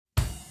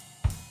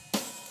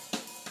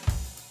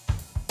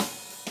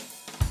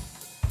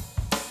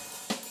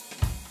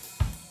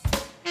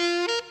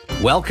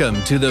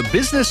Welcome to the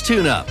Business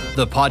Tune-Up,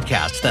 the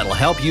podcast that'll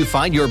help you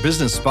find your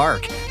business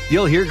spark.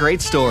 You'll hear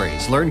great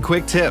stories, learn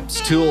quick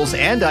tips, tools,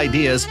 and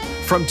ideas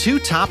from two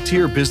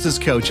top-tier business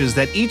coaches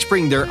that each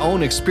bring their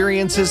own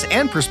experiences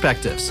and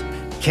perspectives.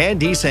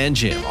 Candice and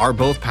Jim are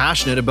both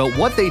passionate about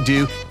what they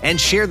do and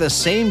share the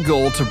same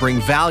goal to bring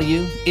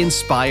value,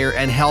 inspire,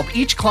 and help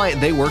each client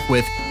they work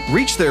with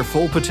reach their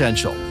full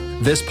potential.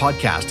 This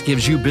podcast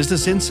gives you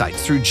business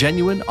insights through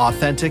genuine,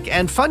 authentic,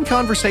 and fun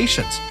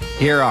conversations.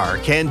 Here are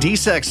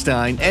Candice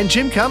Eckstein and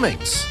Jim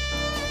Cummings.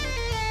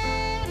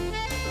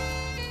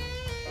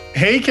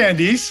 Hey,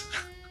 Candice.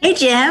 Hey,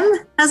 Jim.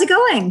 How's it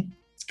going?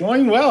 It's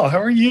going well. How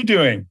are you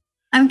doing?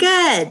 I'm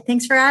good.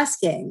 Thanks for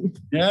asking.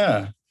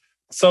 Yeah.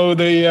 So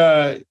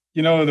the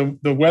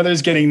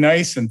weather's getting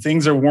nice and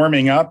things are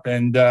warming up,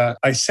 and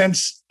I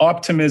sense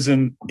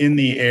optimism in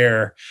the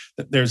air.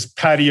 There's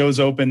patios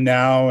open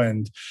now,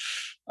 and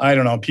I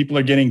don't know, people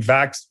are getting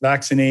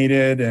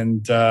vaccinated,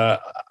 and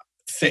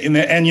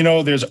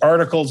there's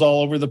articles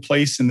all over the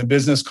place in the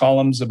business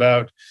columns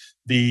about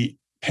the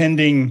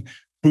pending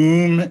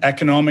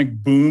economic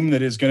boom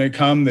that is going to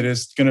come, that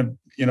is going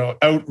to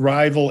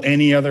outrival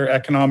any other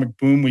economic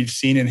boom we've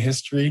seen in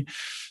history.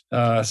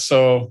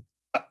 So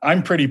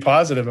I'm pretty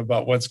positive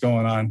about what's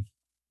going on.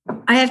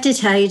 I have to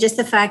tell you, just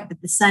the fact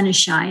that the sun is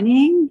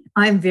shining,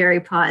 I'm very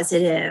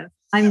positive.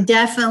 I'm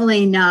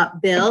definitely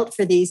not built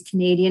for these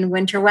Canadian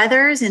winter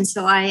weathers. And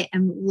so I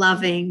am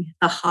loving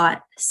the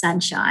hot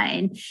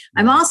sunshine.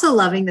 I'm also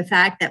loving the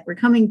fact that we're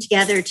coming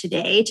together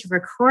today to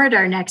record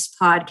our next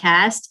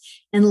podcast,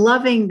 and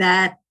loving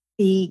that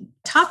the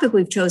topic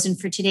we've chosen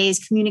for today is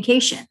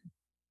communication.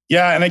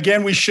 Yeah. And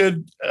again, we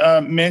should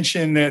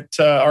mention that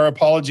our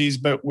apologies,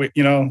 but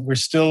we're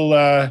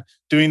still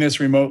doing this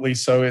remotely.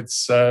 So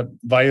it's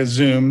via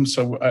Zoom.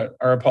 So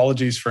our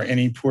apologies for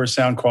any poor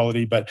sound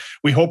quality, but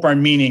we hope our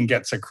meaning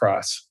gets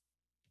across.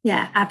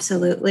 Yeah,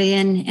 absolutely.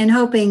 And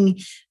hoping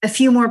a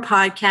few more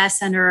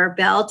podcasts under our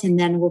belt, and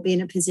then we'll be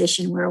in a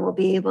position where we'll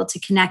be able to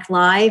connect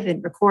live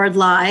and record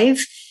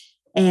live,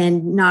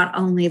 and not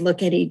only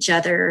look at each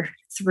other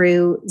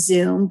through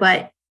Zoom,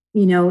 but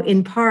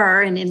in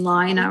par and in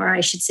line, or I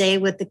should say,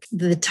 with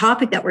the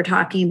topic that we're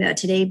talking about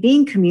today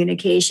being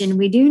communication,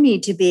 we do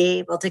need to be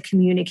able to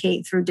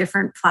communicate through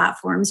different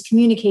platforms.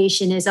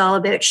 Communication is all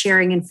about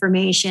sharing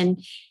information.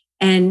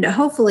 And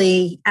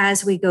hopefully,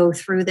 as we go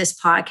through this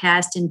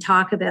podcast and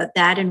talk about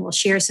that, and we'll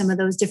share some of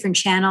those different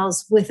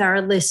channels with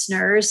our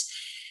listeners,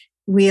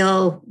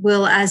 we'll,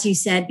 as you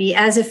said, be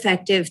as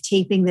effective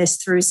taping this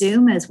through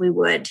Zoom as we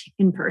would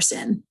in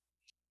person.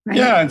 Right.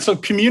 Yeah. And so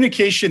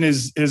communication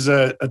is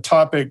a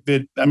topic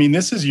that,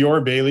 this is your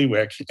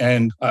bailiwick.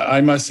 And I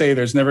must say,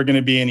 there's never going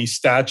to be any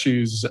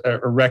statues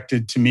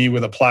erected to me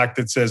with a plaque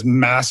that says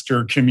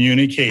master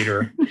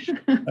communicator.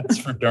 That's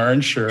for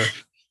darn sure.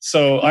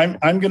 So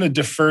I'm going to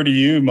defer to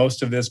you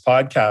most of this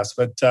podcast.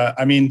 But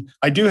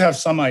I do have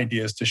some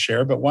ideas to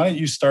share, but why don't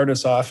you start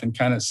us off and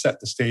kind of set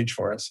the stage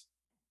for us?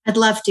 I'd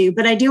love to,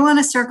 but I do want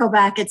to circle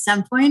back at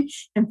some point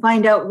and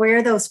find out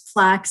where those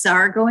plaques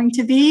are going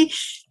to be,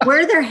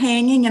 where they're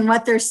hanging, and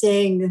what they're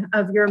saying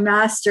of your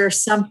master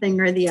something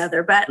or the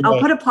other. But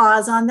I'll put a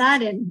pause on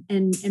that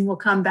and we'll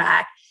come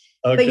back.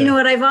 Okay. But you know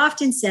what? I've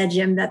often said,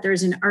 Jim, that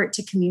there's an art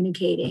to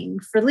communicating.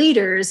 For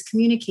leaders,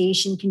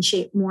 communication can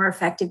shape more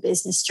effective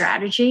business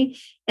strategy,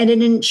 and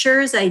it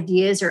ensures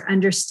ideas are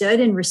understood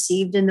and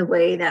received in the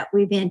way that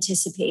we've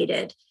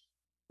anticipated.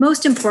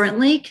 Most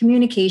importantly,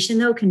 communication,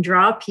 though, can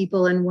draw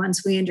people in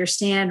once we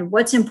understand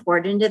what's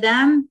important to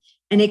them,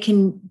 and it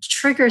can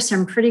trigger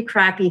some pretty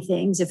crappy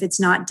things if it's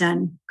not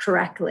done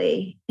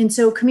correctly. And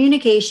so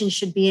communication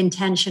should be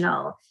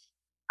intentional.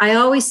 I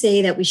always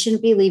say that we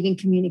shouldn't be leaving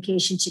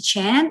communication to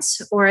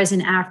chance or as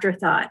an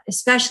afterthought.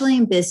 Especially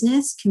in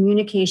business,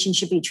 communication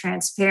should be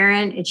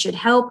transparent. It should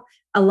help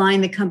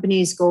align the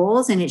company's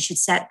goals, and it should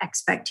set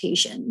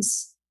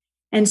expectations.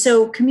 And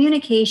so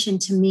communication,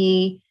 to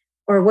me,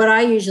 or what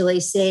I usually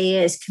say,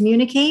 is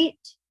communicate,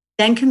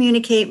 then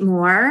communicate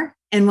more.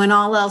 And when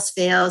all else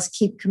fails,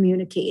 keep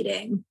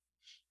communicating.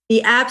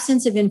 The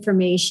absence of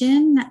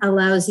information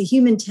allows the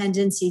human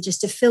tendency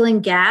just to fill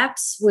in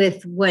gaps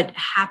with what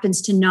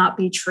happens to not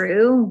be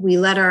true. We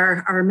let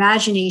our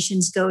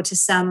imaginations go to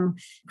some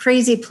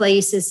crazy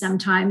places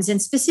sometimes.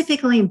 And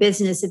specifically in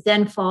business, it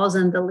then falls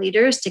on the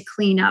leaders to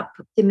clean up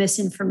the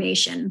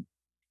misinformation.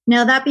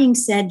 Now, that being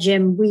said,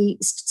 Jim, we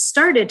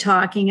started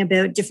talking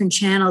about different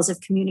channels of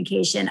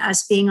communication,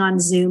 us being on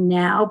Zoom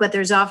now, but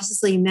there's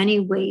obviously many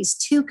ways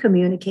to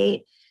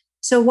communicate.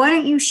 So why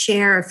don't you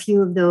share a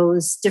few of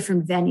those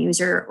different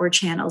venues or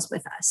channels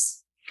with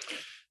us?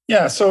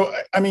 Yeah. So,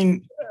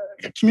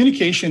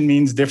 communication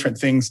means different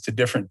things to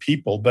different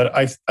people, but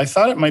I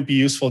thought it might be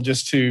useful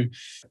just to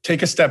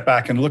take a step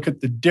back and look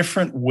at the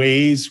different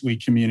ways we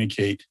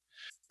communicate,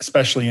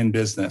 especially in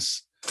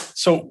business.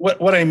 So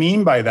what I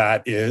mean by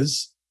that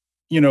is,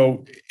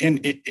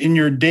 in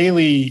your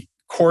daily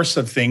course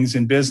of things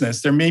in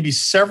business, there may be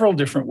several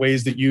different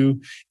ways that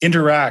you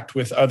interact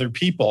with other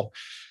people.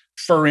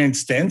 For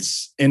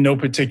instance, in no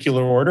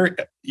particular order,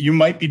 you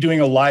might be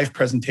doing a live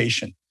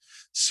presentation.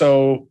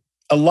 So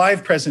a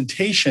live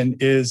presentation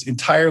is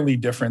entirely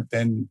different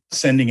than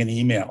sending an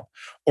email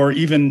or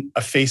even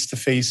a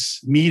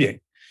face-to-face meeting.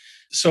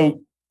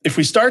 So if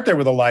we start there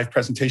with a live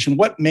presentation,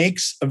 what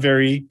makes a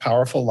very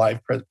powerful live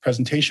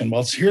presentation?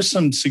 Well, here's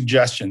some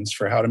suggestions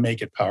for how to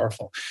make it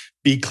powerful.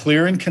 Be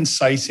clear and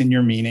concise in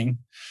your meaning.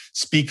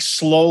 Speak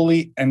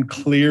slowly and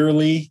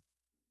clearly.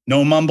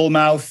 No mumble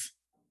mouth.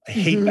 I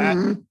hate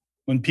that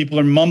when people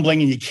are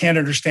mumbling and you can't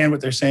understand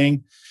what they're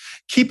saying.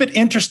 Keep it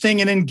interesting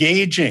and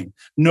engaging.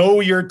 Know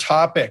your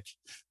topic.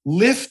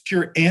 Lift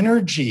your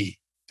energy.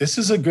 This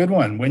is a good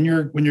one. When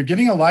you're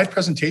giving a live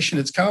presentation,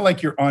 it's kind of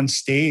like you're on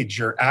stage,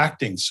 you're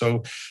acting.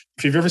 So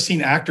if you've ever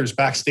seen actors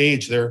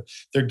backstage, they're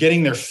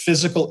getting their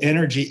physical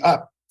energy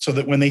up so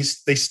that when they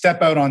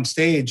step out on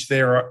stage,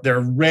 they're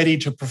ready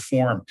to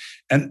perform.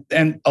 And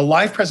a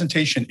live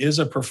presentation is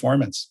a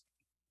performance.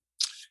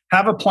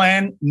 Have a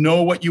plan,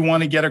 know what you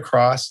want to get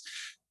across.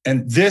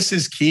 And this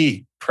is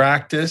key.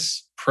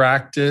 Practice,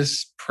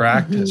 practice,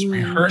 practice.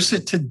 Rehearse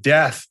it to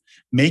death.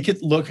 Make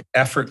it look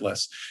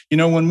effortless.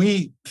 When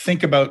we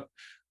think about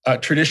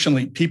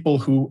traditionally people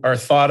who are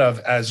thought of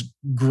as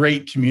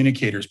great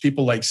communicators,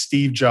 people like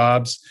Steve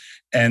Jobs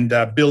and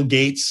Bill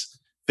Gates,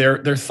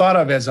 they're thought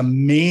of as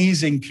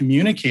amazing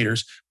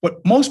communicators.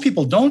 What most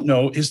people don't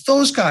know is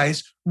those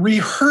guys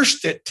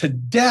rehearsed it to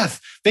death.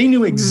 They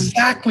knew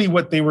exactly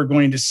what they were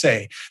going to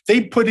say.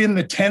 They put in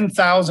the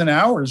 10,000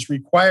 hours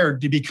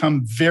required to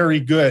become very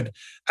good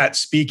at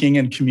speaking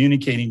and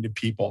communicating to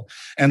people.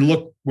 And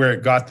look where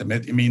it got them.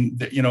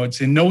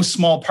 It's in no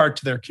small part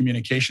to their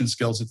communication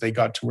skills that they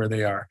got to where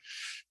they are.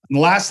 And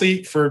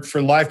lastly, for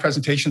live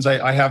presentations,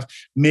 I have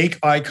make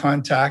eye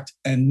contact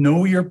and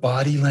know your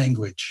body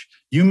language.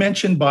 You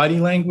mentioned body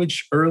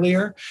language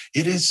earlier.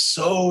 It is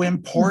so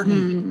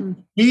important.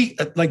 We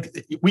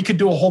could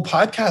do a whole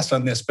podcast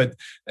on this, but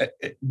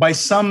by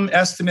some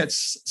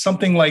estimates,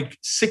 something like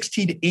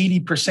 60 to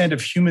 80%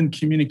 of human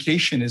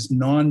communication is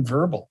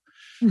nonverbal.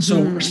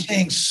 So we're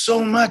saying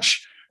so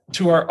much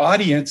to our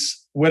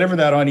audience, whatever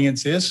that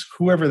audience is,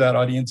 whoever that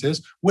audience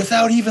is,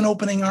 without even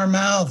opening our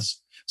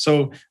mouths.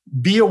 So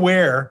be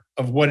aware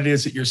of what it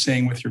is that you're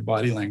saying with your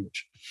body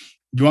language.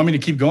 Do you want me to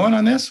keep going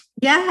on this?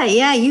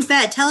 Yeah, you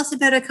bet. Tell us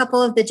about a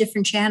couple of the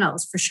different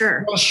channels for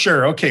sure. Well,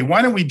 sure. Okay.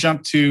 Why don't we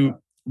jump to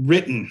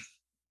written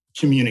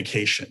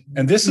communication?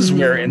 And this is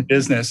where in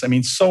business,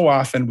 so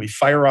often we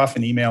fire off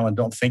an email and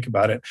don't think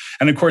about it.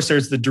 And of course,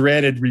 there's the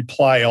dreaded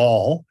reply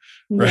all.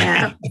 Right?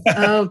 Yeah.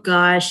 Oh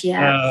gosh.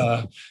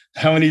 Yeah.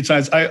 How many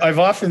times I've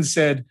often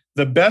said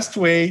the best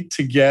way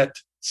to get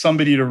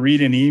somebody to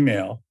read an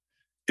email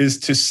is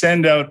to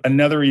send out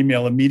another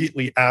email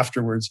immediately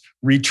afterwards,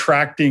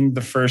 retracting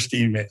the first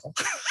email.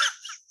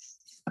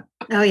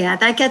 Oh yeah,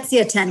 that gets the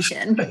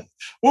attention.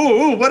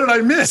 Whoa, what did I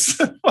miss?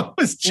 What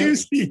was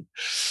juicy?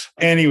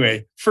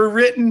 Anyway, for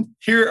written,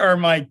 here are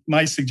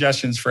my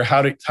suggestions for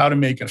how to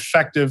make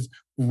effective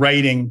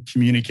writing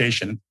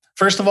communication.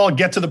 First of all,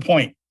 get to the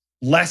point.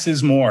 Less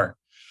is more.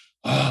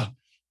 I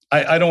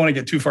don't want to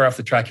get too far off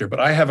the track here,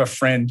 but I have a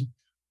friend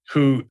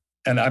who,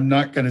 and I'm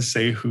not going to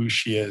say who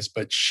she is,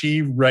 but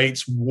she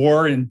writes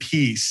War and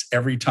Peace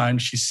every time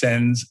she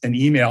sends an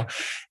email.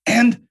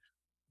 And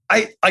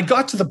I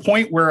got to the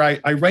point where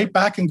I write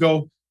back and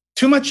go,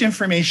 too much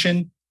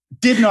information,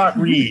 did not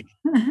read.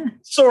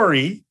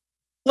 Sorry.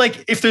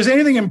 Like, if there's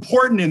anything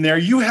important in there,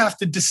 you have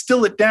to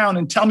distill it down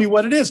and tell me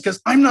what it is,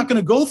 because I'm not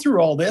going to go through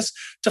all this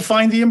to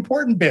find the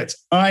important bits.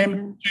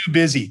 I'm too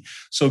busy.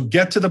 So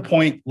get to the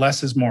point,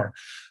 less is more.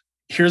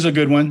 Here's a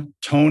good one,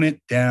 tone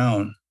it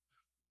down.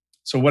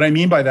 So what I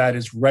mean by that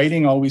is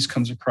writing always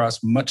comes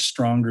across much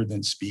stronger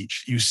than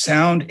speech. You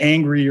sound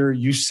angrier,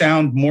 you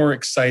sound more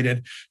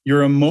excited.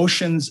 Your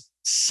emotions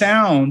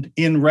sound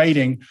in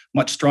writing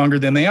much stronger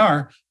than they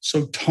are.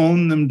 So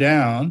tone them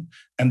down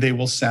and they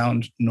will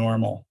sound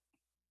normal.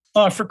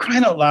 For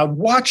crying out loud,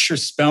 watch your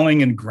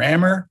spelling and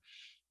grammar.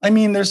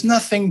 There's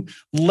nothing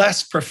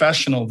less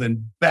professional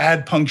than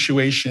bad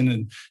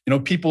punctuation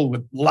and people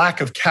with lack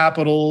of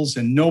capitals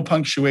and no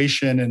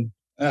punctuation and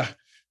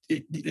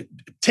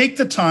take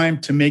the time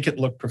to make it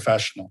look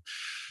professional.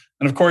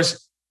 And of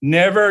course,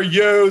 never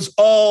use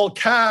all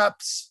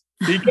caps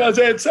because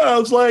it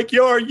sounds like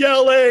you're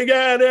yelling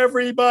at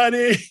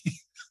everybody.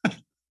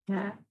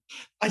 Yeah.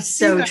 It's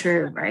so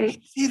true, right?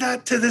 I see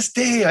that to this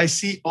day. I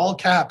see all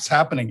caps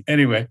happening.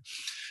 Anyway,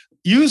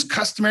 use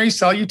customary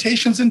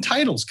salutations and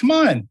titles. Come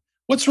on.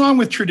 What's wrong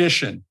with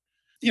tradition?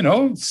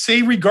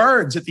 Say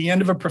regards at the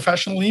end of a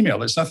professional email.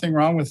 There's nothing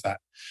wrong with that.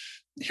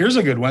 Here's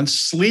a good one.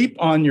 Sleep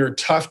on your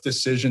tough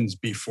decisions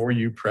before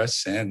you press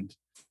send.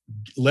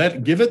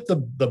 Give it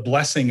the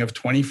blessing of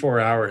 24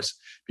 hours,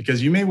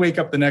 because you may wake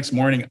up the next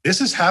morning. This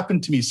has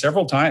happened to me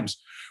several times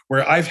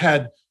where I've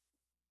had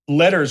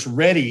letters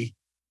ready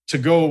to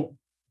go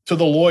to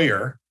the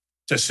lawyer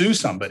to sue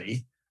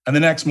somebody. And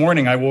the next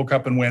morning I woke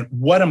up and went,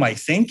 what am I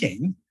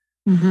thinking?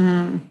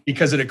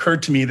 Because it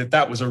occurred to me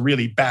that was a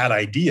really bad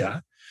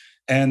idea.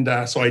 And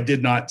so I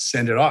did not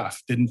send it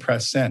off, didn't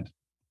press send.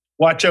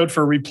 Watch out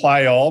for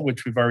reply all,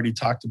 which we've already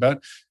talked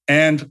about.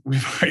 And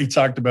we've already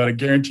talked about a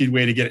guaranteed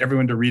way to get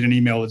everyone to read an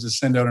email is to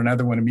send out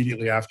another one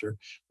immediately after,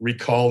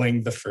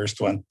 recalling the first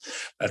one.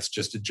 That's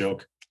just a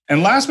joke.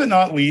 And last but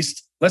not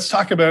least, let's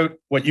talk about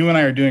what you and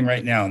I are doing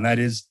right now, and that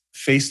is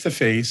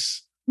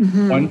face-to-face,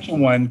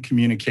 one-to-one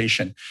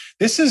communication.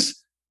 This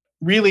is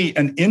really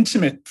an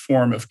intimate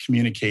form of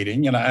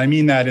communicating, and I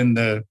mean that in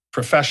the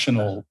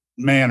professional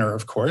manner,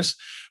 of course,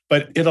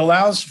 but it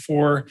allows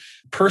for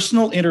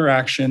personal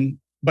interaction,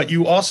 but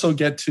you also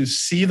get to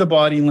see the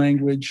body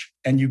language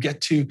and you get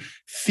to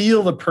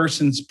feel the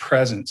person's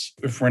presence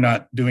if we're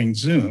not doing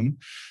Zoom.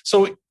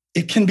 So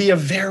it can be a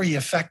very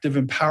effective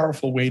and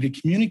powerful way to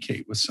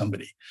communicate with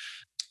somebody.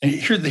 And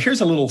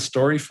here's a little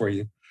story for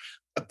you.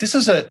 This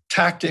is a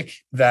tactic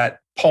that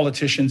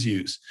politicians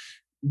use.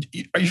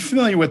 Are you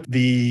familiar with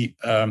the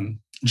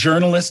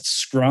journalist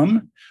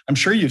scrum? I'm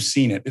sure you've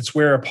seen it. It's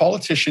where a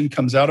politician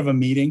comes out of a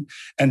meeting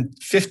and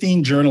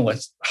 15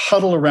 journalists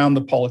huddle around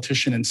the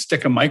politician and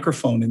stick a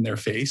microphone in their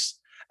face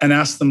and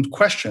ask them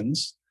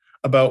questions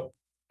about,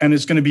 and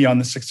it's going to be on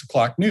the 6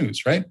 o'clock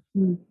news, right?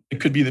 It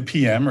could be the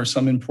PM or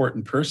some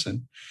important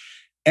person.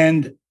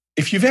 And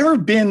if you've ever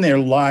been there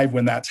live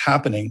when that's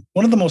happening,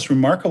 one of the most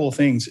remarkable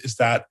things is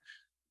that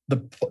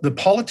the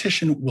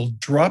politician will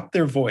drop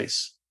their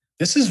voice.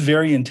 This is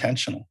very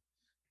intentional.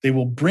 They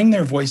will bring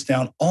their voice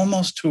down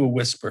almost to a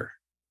whisper.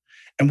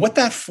 And what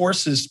that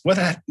forces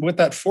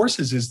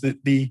is that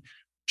the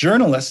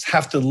journalists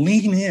have to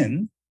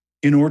lean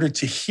in order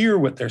to hear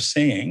what they're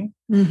saying.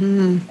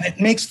 And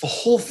it makes the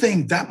whole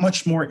thing that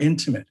much more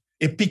intimate.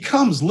 It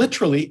becomes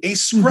literally a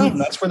scrum.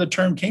 That's where the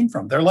term came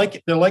from. They're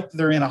like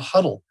they're in a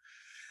huddle.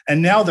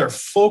 And now they're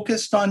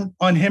focused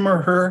on him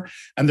or her,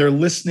 and they're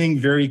listening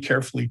very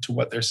carefully to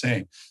what they're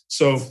saying.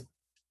 So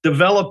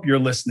develop your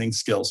listening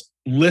skills.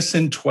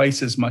 Listen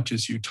twice as much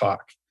as you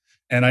talk.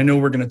 And I know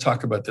we're going to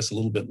talk about this a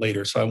little bit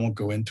later, so I won't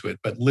go into it.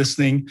 But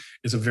listening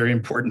is a very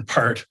important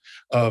part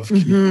of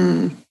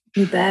communication.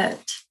 You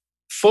bet.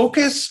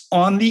 Focus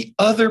on the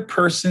other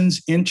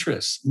person's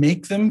interests.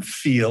 Make them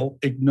feel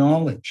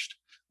acknowledged.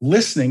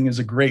 Listening is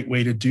a great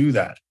way to do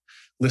that.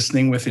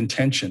 Listening with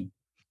intention.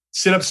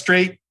 Sit up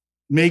straight.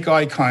 Make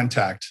eye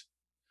contact.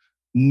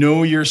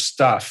 Know your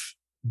stuff.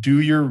 Do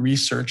your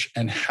research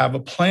and have a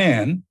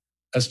plan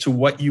as to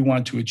what you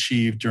want to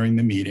achieve during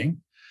the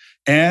meeting.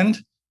 And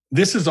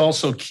this is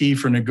also key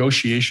for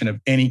negotiation of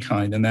any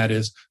kind, and that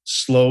is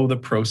slow the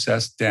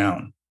process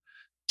down.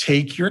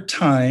 Take your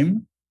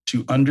time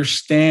to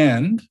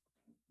understand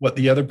what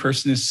the other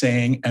person is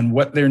saying and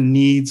what their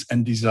needs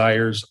and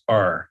desires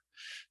are.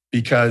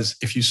 Because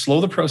if you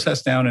slow the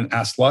process down and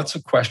ask lots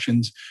of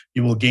questions,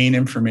 you will gain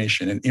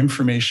information, and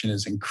information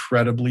is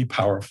incredibly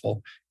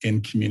powerful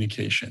in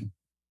communication.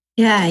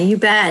 Yeah, you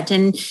bet.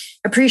 And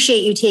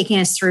appreciate you taking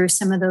us through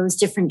some of those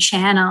different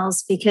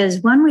channels,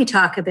 because when we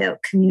talk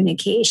about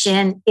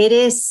communication, it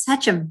is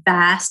such a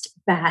vast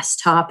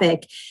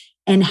topic.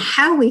 And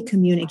how we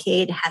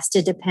communicate has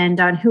to depend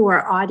on who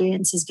our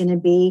audience is going to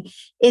be.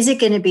 Is it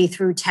going to be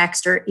through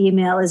text or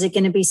email? Is it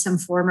going to be some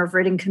form of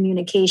written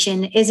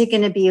communication? Is it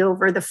going to be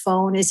over the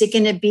phone? Is it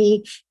going to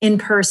be in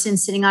person,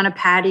 sitting on a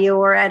patio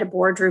or at a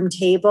boardroom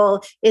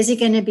table? Is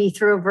it going to be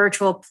through a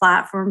virtual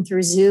platform,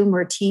 through Zoom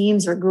or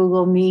Teams or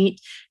Google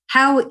Meet?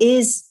 How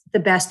is the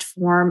best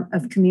form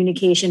of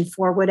communication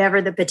for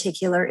whatever the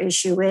particular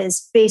issue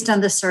is based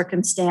on the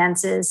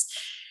circumstances?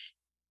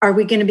 Are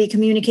we going to be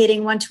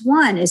communicating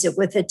one-to-one? Is it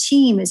with a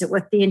team? Is it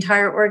with the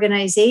entire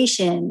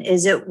organization?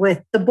 Is it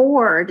with the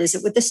board? Is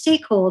it with the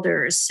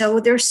stakeholders? So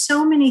there's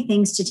so many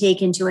things to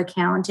take into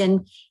account.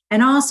 And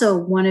also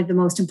one of the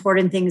most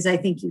important things I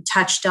think you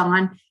touched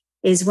on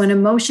is when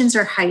emotions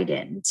are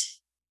heightened,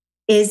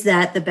 is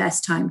that the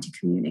best time to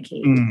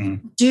communicate?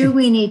 Do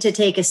we need to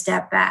take a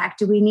step back?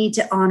 Do we need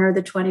to honor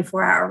the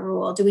 24-hour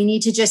rule? Do we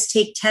need to just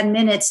take 10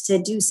 minutes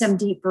to do some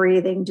deep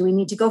breathing? Do we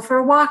need to go for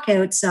a walk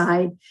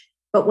outside?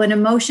 But when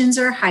emotions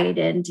are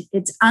heightened,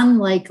 it's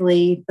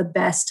unlikely the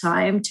best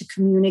time to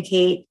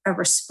communicate a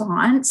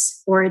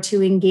response or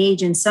to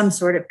engage in some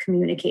sort of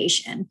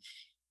communication.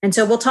 And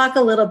so we'll talk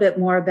a little bit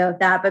more about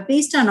that. But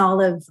based on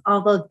all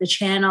of the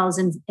channels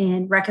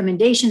and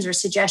recommendations or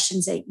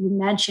suggestions that you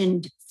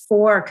mentioned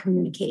for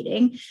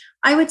communicating,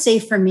 I would say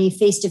for me,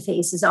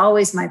 face-to-face is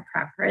always my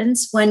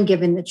preference when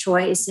given the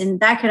choice. And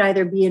that could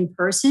either be in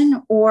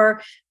person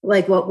or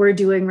like what we're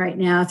doing right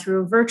now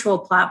through a virtual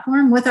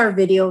platform with our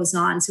videos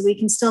on, so we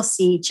can still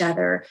see each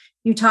other.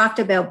 You talked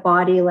about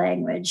body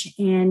language,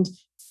 and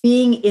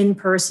being in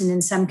person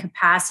in some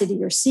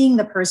capacity or seeing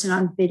the person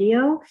on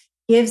video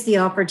gives the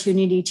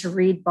opportunity to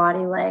read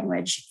body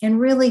language and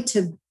really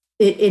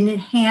it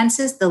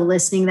enhances the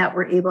listening that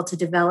we're able to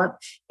develop.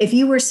 If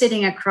you were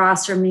sitting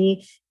across from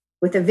me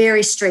with a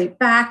very straight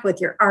back, with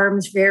your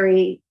arms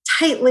very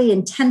tightly,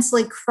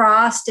 intensely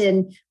crossed,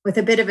 and with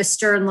a bit of a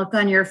stern look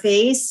on your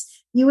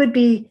face, you would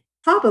be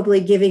probably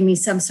giving me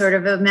some sort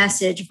of a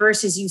message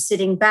versus you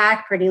sitting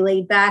back, pretty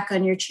laid back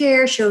on your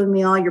chair, showing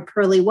me all your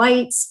pearly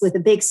whites with a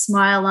big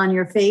smile on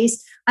your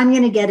face. I'm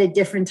going to get a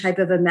different type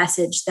of a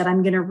message that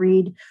I'm going to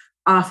read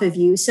off of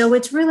you. So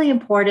it's really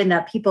important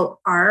that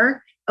people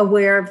are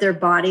aware of their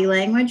body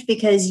language,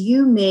 because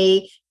you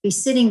may be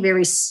sitting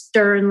very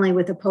sternly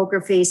with a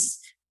poker face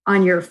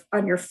on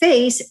your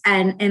face,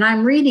 and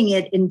I'm reading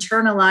it,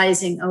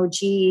 internalizing, oh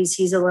geez,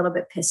 he's a little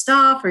bit pissed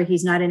off, or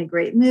he's not in a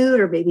great mood,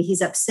 or maybe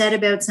he's upset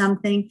about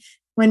something,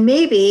 when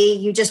maybe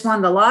you just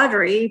won the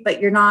lottery,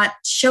 but you're not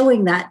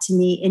showing that to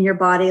me in your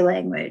body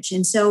language.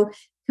 And so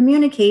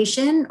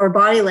communication, or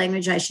body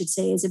language, I should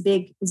say, is a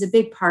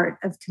big part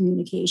of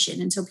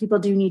communication. And so people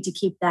do need to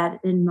keep that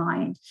in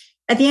mind.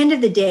 At the end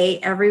of the day,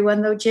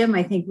 everyone though, Jim,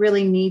 I think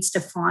really needs to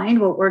find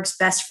what works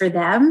best for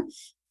them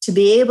to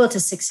be able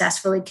to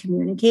successfully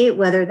communicate,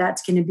 whether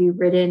that's going to be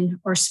written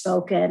or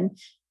spoken.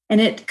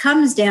 And it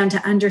comes down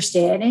to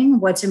understanding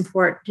what's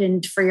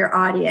important for your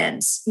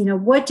audience.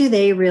 What do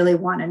they really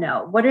want to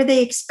know? What are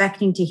they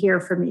expecting to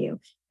hear from you?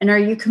 And are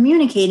you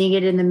communicating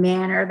it in the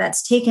manner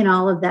that's taken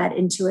all of that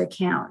into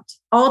account?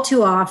 All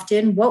too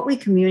often, what we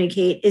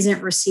communicate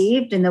isn't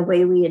received in the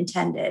way we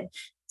intended.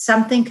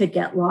 Something could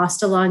get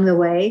lost along the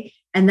way,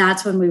 and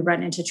that's when we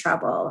run into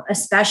trouble,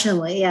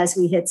 especially, as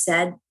we had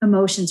said,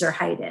 emotions are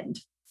heightened.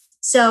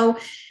 So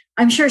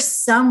I'm sure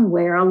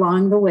somewhere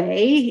along the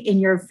way in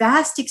your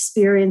vast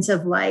experience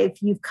of life,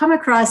 you've come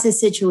across a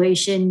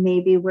situation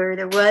maybe where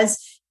there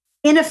was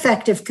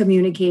ineffective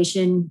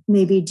communication,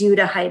 maybe due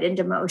to heightened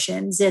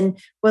emotions. And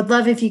would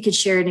love if you could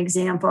share an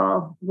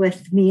example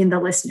with me and the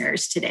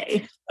listeners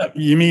today.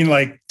 You mean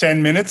like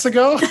 10 minutes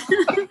ago?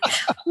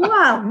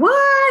 Wow,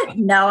 what?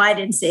 No, I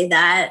didn't say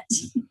that.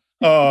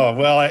 Oh,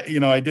 well,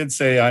 I did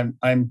say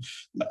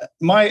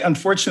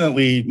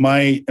unfortunately,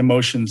 my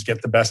emotions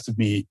get the best of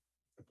me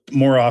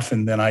more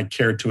often than I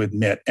care to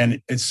admit.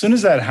 And as soon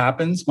as that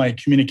happens, my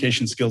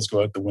communication skills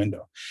go out the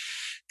window.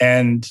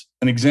 And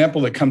an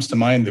example that comes to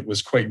mind that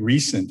was quite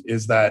recent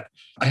is that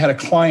I had a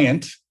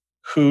client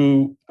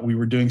who we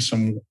were doing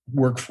some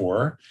work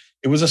for.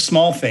 It was a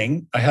small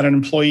thing. I had an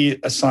employee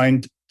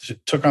assigned,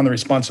 took on the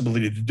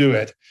responsibility to do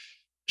it.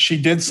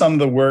 She did some of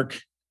the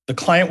work. The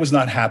client was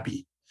not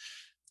happy.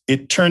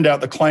 It turned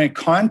out the client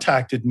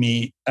contacted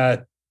me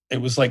it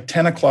was like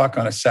 10 o'clock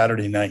on a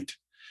Saturday night,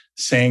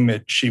 saying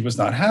that she was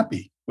not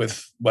happy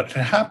with what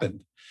had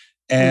happened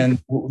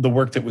and the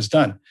work that was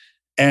done.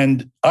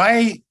 And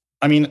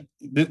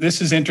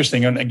this is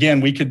interesting. And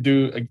again, we could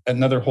do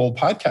another whole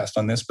podcast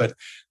on this, but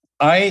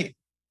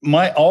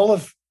all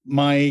of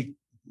my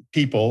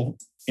people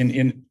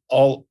in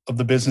all of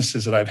the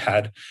businesses that I've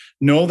had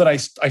know that I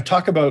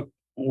talk about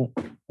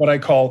what I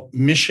call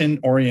mission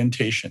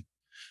orientation.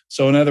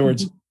 So in other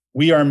words,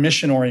 we are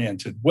mission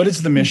oriented. What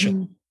is the mission?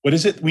 Mm-hmm. What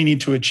is it we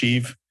need to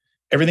achieve?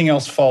 Everything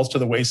else falls to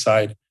the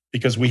wayside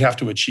because we have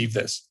to achieve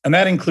this. And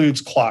that includes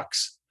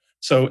clocks.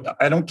 So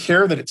I don't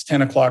care that it's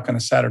 10 o'clock on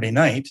a Saturday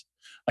night.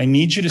 I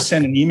need you to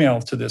send an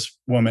email to this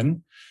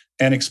woman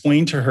and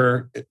explain to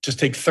her, just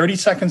take 30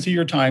 seconds of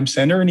your time,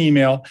 send her an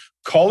email,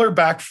 call her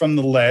back from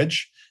the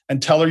ledge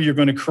and tell her you're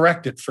going to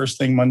correct it first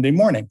thing Monday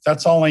morning.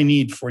 That's all I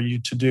need for you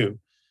to do.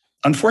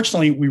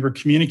 Unfortunately, we were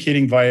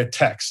communicating via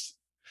text.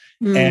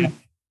 And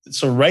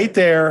so right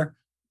there,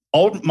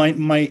 all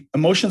my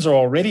emotions are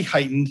already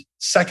heightened.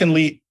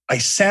 Secondly, I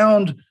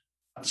sound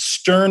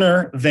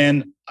sterner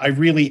than I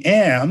really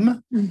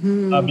am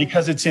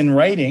because it's in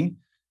writing.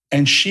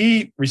 And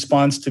she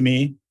responds to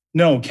me,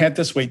 no, can't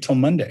this wait till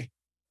Monday?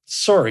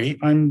 Sorry,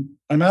 I'm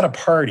at a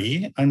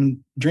party.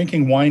 I'm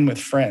drinking wine with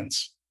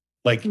friends.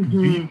 Like, do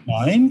you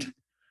mind?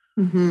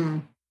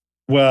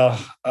 Well,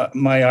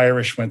 my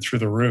Irish went through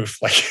the roof.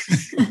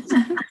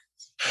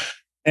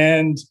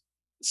 And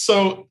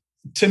so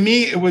to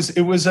me, it was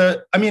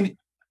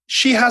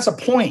she has a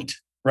point,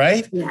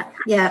 right?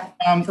 Yeah.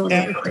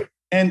 Totally.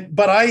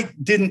 But I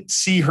didn't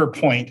see her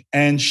point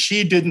and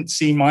she didn't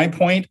see my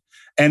point.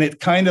 And it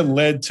kind of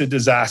led to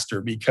disaster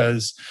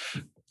because,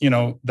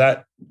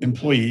 that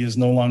employee is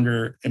no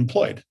longer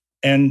employed.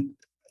 And,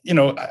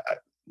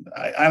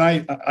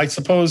 I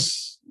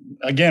suppose,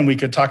 again, we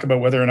could talk about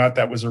whether or not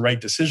that was the right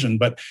decision,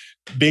 but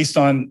based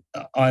on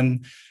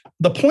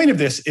the point of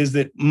this is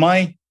that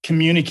my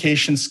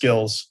communication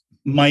skills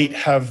might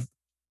have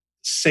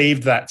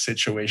saved that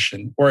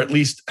situation, or at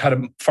least had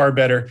a far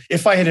better,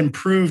 if I had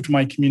improved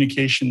my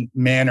communication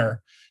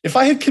manner, if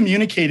I had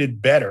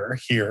communicated better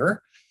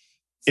here,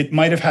 it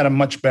might have had a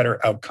much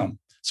better outcome.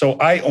 So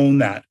I own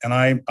that.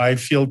 And I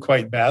feel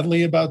quite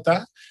badly about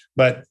that.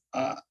 But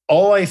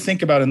all I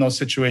think about in those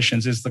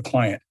situations is the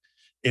client.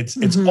 It's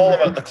all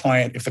about the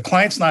client. If the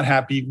client's not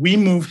happy, we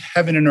move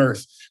heaven and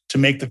earth to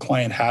make the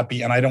client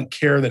happy. And I don't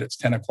care that it's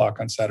 10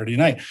 o'clock on Saturday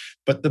night.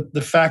 But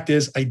the fact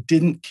is, I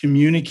didn't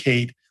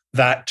communicate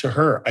that to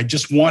her. I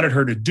just wanted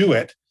her to do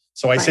it.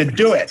 So I said,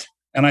 do it.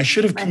 And I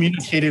should have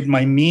communicated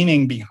my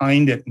meaning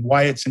behind it and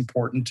why it's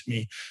important to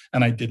me.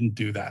 And I didn't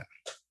do that.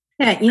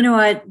 Yeah, you know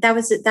what?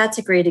 That's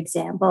a great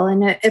example,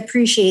 and I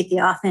appreciate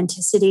the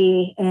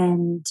authenticity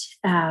and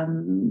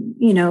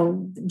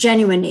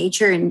genuine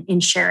nature in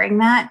sharing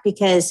that,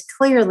 because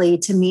clearly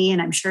to me,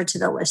 and I'm sure to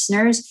the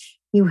listeners,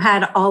 you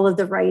had all of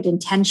the right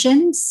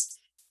intentions.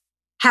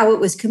 How it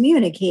was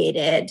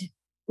communicated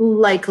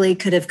likely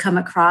could have come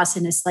across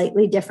in a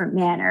slightly different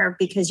manner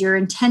because your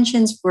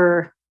intentions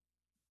were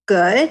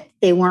good.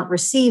 They weren't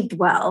received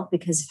well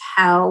because of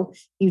how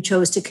you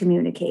chose to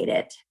communicate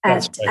it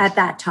at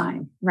that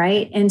time,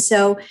 right? And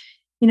so,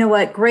 you know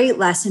what, great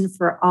lesson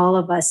for all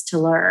of us to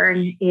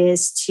learn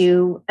is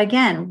to,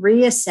 again,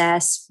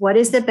 reassess what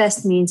is the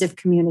best means of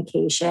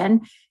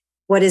communication,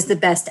 what is the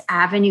best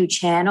avenue,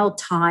 channel,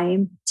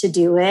 time to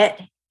do it.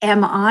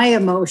 Am I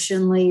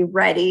emotionally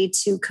ready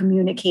to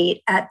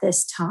communicate at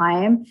this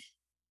time?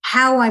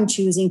 How I'm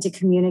choosing to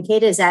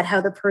communicate, is that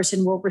how the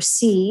person will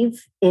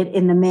receive it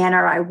in the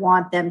manner I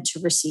want them to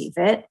receive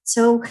it?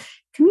 So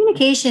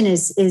communication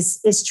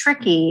is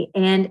tricky,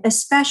 and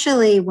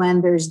especially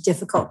when there's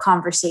difficult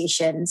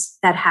conversations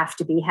that have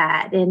to be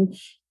had. And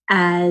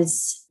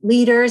as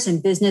leaders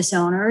and business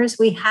owners,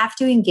 we have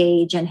to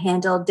engage and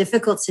handle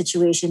difficult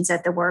situations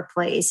at the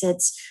workplace.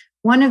 It's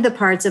one of the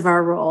parts of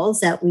our roles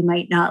that we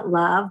might not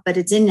love, but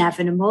it's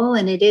inevitable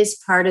and it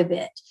is part of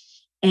it.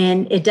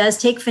 And it does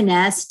take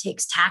finesse, it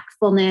takes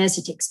tactfulness,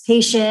 it takes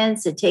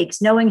patience, it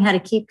takes knowing how to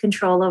keep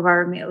control of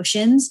our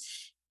emotions.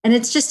 And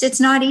it's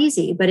not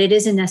easy, but it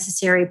is a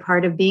necessary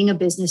part of being a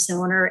business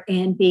owner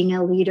and being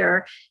a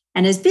leader.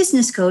 And as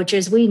business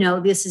coaches, we know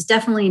this is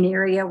definitely an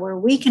area where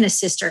we can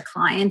assist our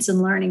clients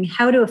in learning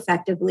how to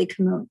effectively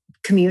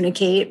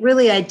communicate,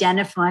 really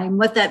identifying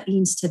what that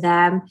means to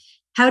them,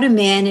 how to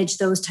manage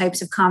those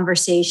types of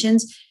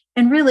conversations,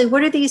 and really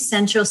what are the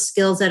essential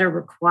skills that are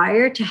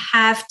required to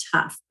have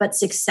tough but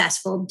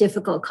successful,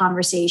 difficult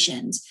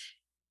conversations.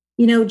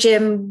 You know,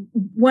 Jim,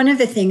 one of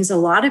the things a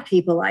lot of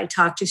people I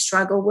talk to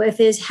struggle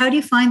with is how do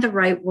you find the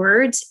right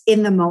words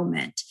in the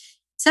moment?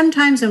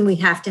 Sometimes when we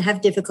have to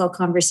have difficult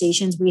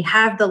conversations, we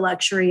have the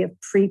luxury of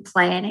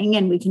pre-planning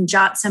and we can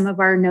jot some of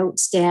our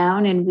notes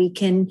down and we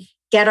can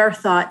get our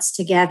thoughts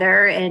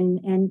together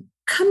and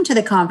come to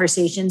the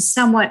conversation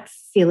somewhat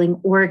feeling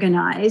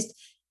organized.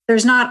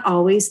 There's not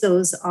always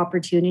those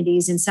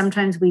opportunities. And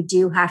sometimes we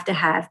do have to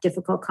have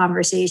difficult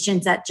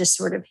conversations that just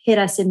sort of hit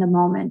us in the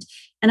moment.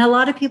 And a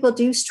lot of people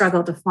do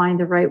struggle to find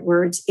the right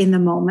words in the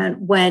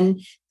moment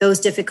when those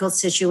difficult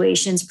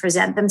situations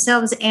present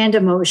themselves and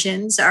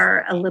emotions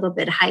are a little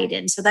bit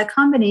heightened. So that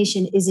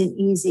combination isn't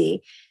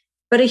easy.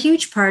 But a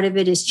huge part of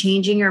it is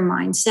changing your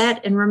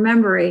mindset and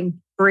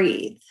remembering,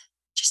 breathe,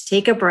 just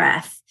take a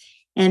breath.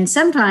 And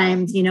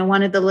sometimes, you know,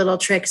 one of the little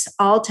tricks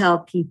I'll tell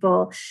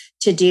people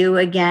to do,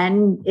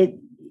 again,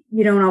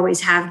 you don't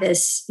always have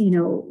this, you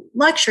know,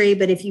 luxury,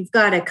 but if you've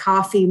got a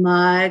coffee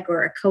mug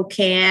or a Coke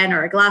can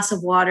or a glass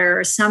of water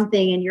or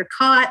something and you're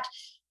caught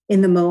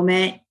in the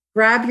moment,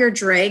 grab your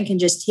drink and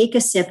just take a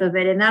sip of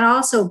it. And that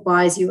also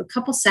buys you a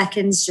couple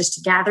seconds just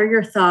to gather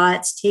your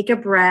thoughts, take a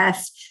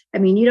breath. I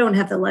mean, you don't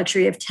have the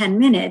luxury of 10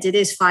 minutes. It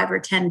is 5 or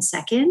 10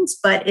 seconds,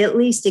 but at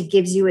least it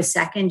gives you a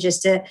second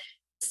just to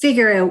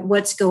figure out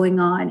what's going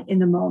on in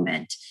the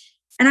moment.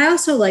 And I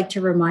also like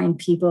to remind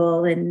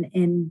people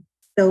and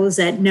those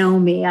that know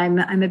me, I'm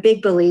a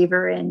big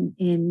believer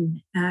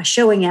in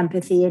showing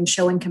empathy and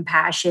showing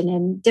compassion,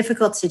 and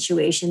difficult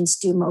situations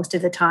do most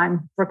of the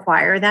time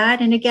require that.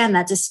 And again,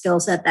 that's a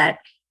skill set that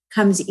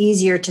comes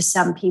easier to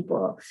some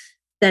people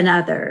than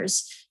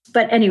others.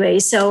 But anyway,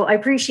 so I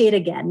appreciate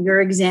again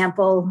your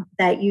example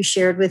that you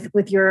shared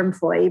with your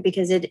employee,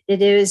 because it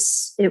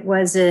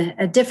was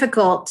a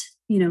difficult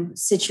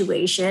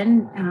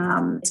situation.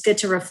 It's good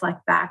to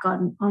reflect back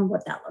on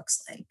what that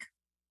looks like.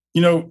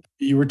 You know,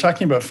 you were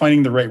talking about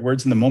finding the right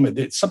words in the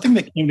moment. Something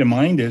that came to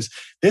mind is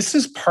this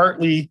is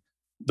partly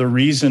the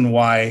reason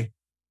why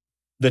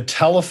the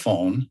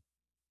telephone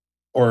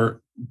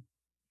or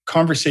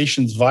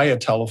conversations via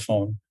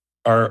telephone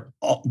are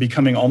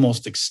becoming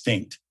almost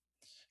extinct.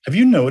 Have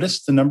you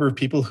noticed the number of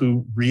people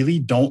who really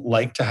don't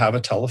like to have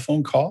a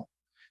telephone call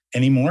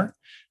anymore?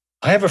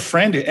 I have a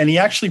friend, and he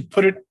actually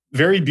put it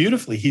very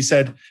beautifully. He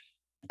said,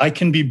 I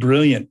can be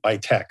brilliant by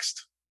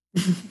text.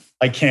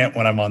 I can't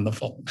when I'm on the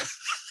phone.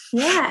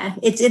 Yeah,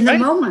 it's in the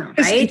moment,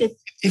 right?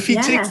 If he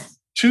takes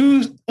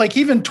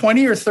even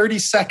 20 or 30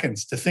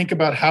 seconds to think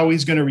about how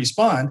he's going to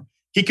respond,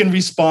 he can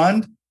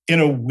respond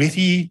in a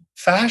witty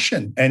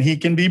fashion and he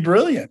can be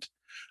brilliant.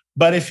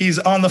 But if he's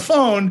on the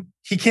phone,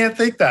 he can't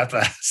think that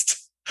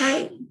fast.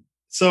 Right.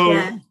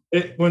 So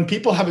when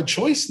people have a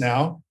choice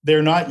now,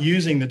 they're not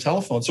using the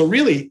telephone. So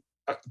really,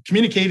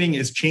 communicating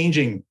is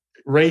changing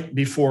right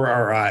before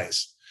our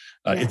eyes.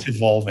 It's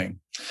evolving.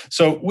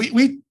 So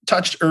we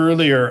touched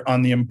earlier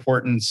on the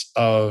importance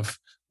of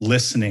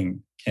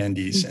listening,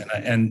 Candice,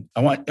 and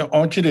I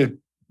want you to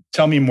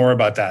tell me more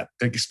about that.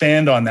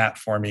 Expand on that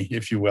for me,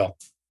 if you will.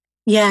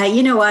 Yeah,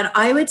 you know what?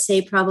 I would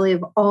say probably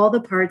of all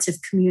the parts of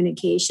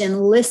communication,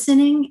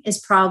 listening is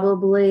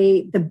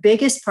probably the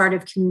biggest part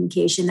of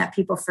communication that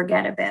people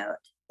forget about.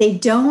 They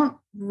don't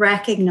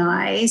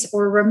recognize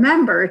or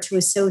remember to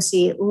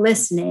associate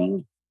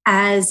listening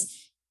as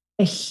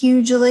a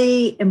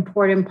hugely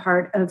important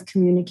part of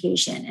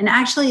communication, and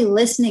actually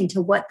listening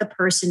to what the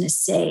person is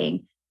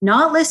saying,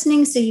 not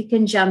listening so you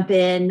can jump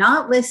in,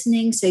 not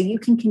listening so you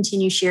can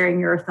continue sharing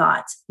your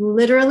thoughts,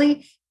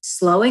 literally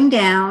slowing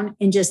down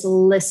and just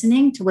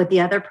listening to what the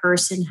other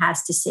person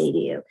has to say to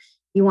you.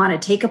 You want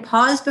to take a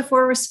pause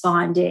before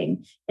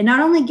responding. It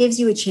not only gives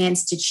you a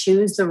chance to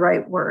choose the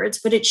right words,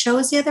 but it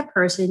shows the other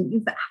person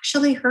you've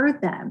actually heard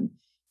them.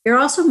 You're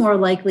also more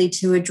likely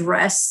to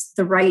address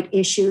the right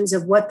issues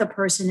of what the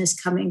person is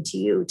coming to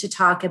you to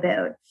talk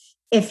about.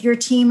 If your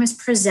team is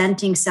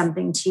presenting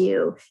something to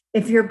you,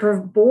 if your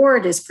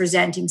board is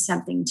presenting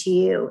something to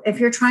you,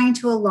 if you're trying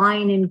to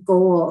align in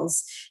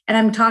goals, and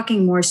I'm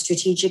talking more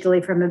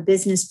strategically from a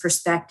business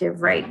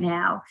perspective right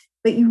now,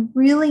 but you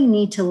really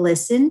need to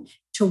listen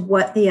to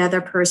what the other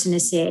person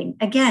is saying.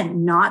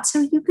 Again, not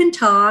so you can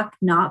talk,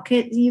 not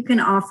you can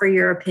offer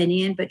your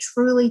opinion, but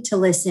truly to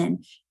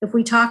listen. If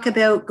we talk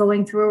about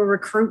going through a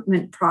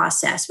recruitment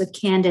process with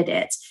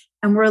candidates,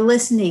 and we're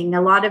listening,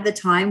 a lot of the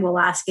time we'll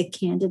ask a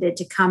candidate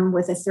to come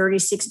with a 30,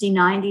 60,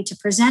 90 to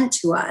present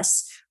to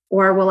us,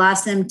 or we'll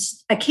ask them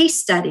a case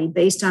study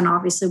based on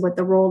obviously what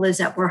the role is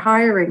that we're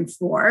hiring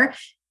for.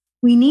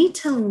 We need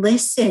to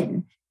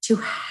listen to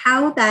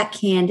how that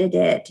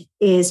candidate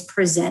is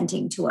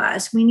presenting to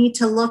us. We need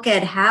to look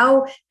at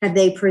how have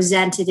they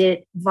presented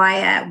it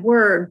via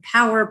Word,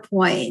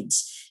 PowerPoint,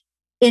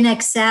 in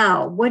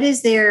Excel. What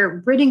is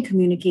their written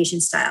communication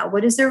style?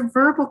 What is their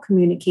verbal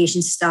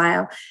communication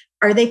style?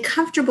 Are they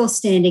comfortable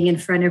standing in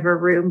front of a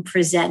room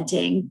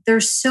presenting?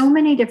 There's so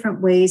many different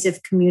ways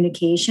of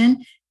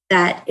communication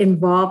that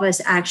involve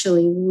us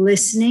actually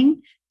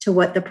listening to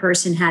what the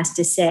person has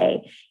to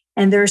say.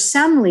 And there's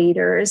some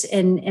leaders,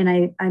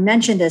 and I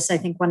mentioned this, I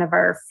think, one of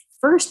our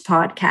first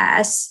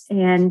podcasts,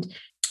 and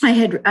I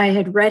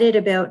had read it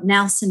about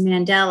Nelson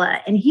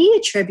Mandela, and he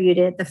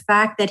attributed the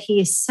fact that he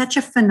is such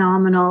a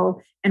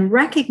phenomenal and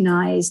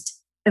recognized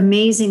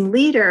amazing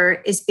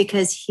leader is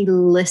because he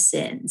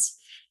listens.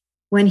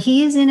 When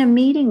he is in a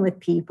meeting with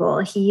people,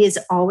 he is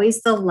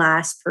always the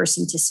last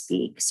person to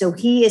speak. So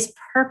he is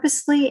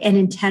purposely and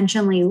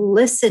intentionally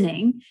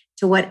listening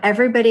to what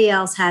everybody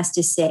else has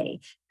to say.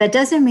 That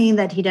doesn't mean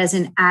that he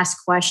doesn't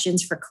ask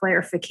questions for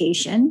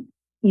clarification,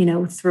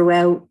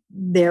 throughout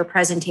their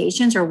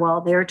presentations or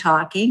while they're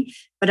talking.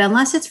 But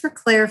unless it's for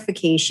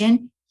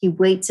clarification, he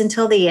waits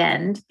until the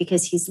end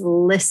because he's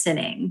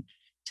listening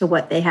to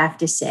what they have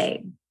to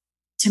say.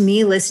 To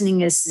me,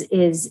 listening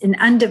is an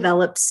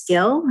undeveloped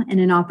skill and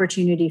an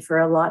opportunity for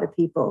a lot of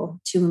people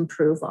to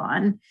improve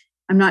on.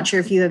 I'm not sure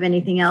if you have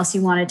anything else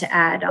you wanted to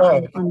add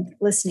on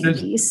listening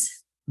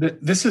piece.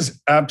 This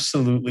is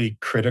absolutely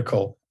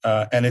critical.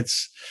 And it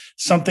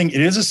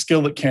is a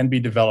skill that can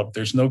be developed.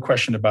 There's no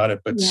question about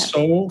it. But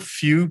so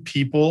few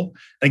people,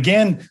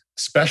 again,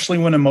 especially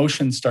when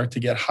emotions start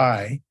to get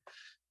high,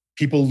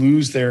 people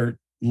lose their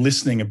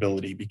listening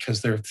ability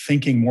because they're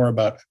thinking more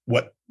about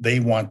what they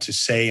want to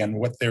say and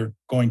what they're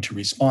going to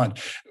respond.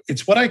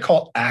 It's what I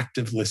call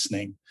active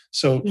listening.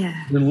 So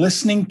you're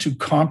listening to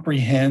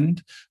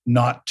comprehend,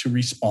 not to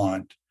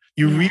respond.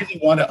 You really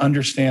want to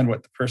understand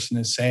what the person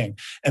is saying.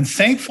 And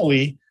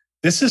thankfully,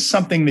 this is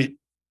something that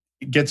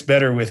gets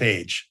better with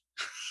age.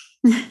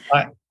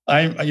 I'm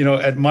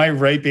at my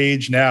ripe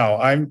age now,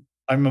 I'm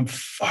a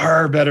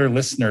far better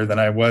listener than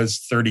I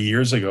was 35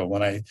 years ago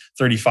when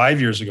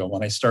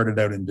I started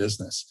out in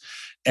business.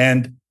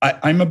 And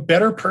I'm a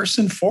better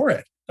person for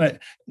it.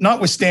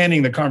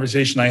 Notwithstanding the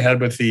conversation I had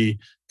with the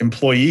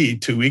employee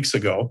 2 weeks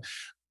ago,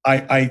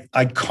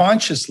 I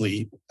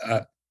consciously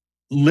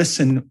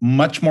listen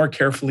much more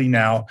carefully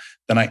now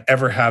than I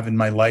ever have in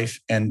my life.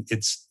 And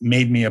it's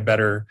made me a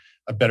better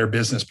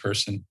business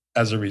person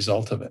as a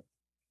result of it.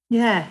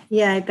 Yeah,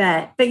 I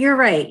bet. But you're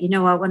right. You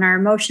know what? When our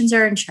emotions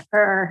are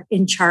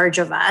in charge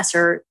of us,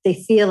 or they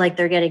feel like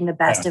they're getting the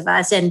best of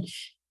us, and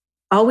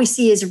all we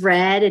see is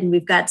red, and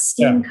we've got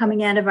steam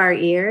coming out of our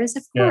ears,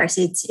 of course,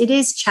 it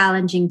is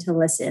challenging to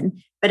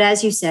listen. But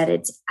as you said,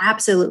 it's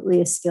absolutely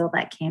a skill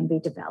that can be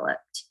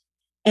developed.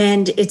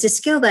 And it's a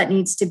skill that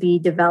needs to be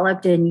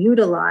developed and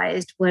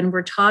utilized when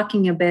we're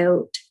talking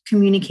about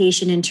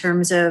communication in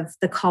terms of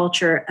the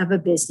culture of a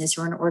business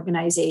or an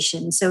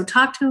organization. So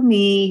talk to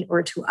me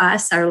or to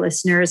us, our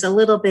listeners, a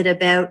little bit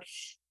about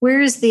where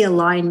is the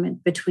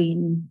alignment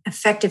between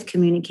effective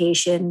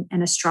communication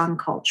and a strong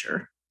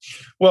culture?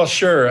 Well,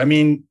 sure. I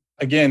mean,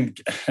 again,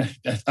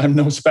 I'm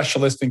no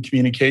specialist in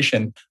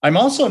communication. I'm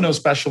also no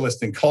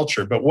specialist in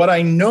culture. But what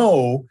I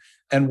know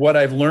and what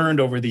I've learned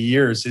over the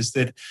years is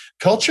that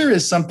culture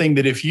is something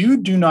that if you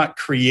do not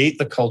create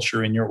the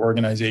culture in your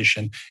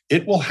organization,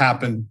 it will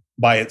happen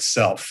by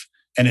itself.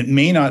 And it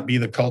may not be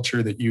the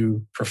culture that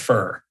you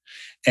prefer.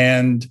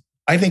 And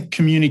I think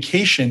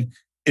communication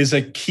is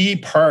a key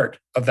part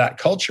of that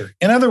culture.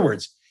 In other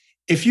words,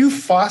 if you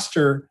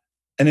foster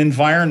an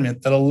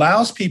environment that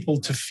allows people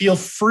to feel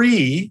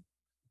free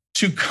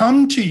to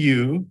come to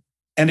you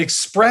and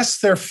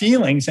express their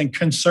feelings and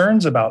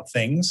concerns about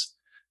things,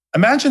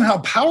 imagine how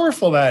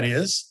powerful that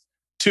is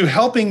to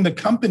helping the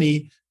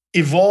company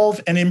evolve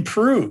and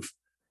improve.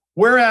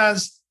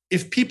 Whereas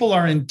if people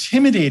are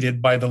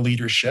intimidated by the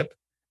leadership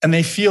and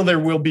they feel there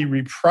will be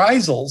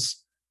reprisals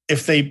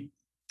if they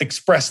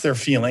express their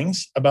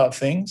feelings about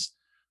things,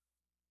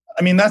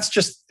 I mean, that's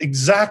just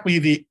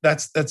exactly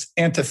that's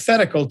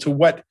antithetical to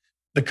what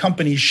the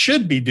company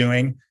should be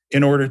doing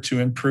in order to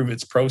improve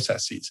its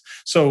processes.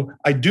 So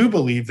I do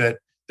believe that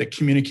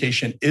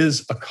communication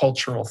is a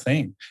cultural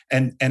thing,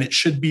 and it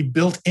should be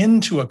built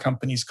into a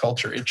company's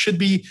culture. It should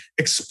be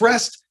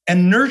expressed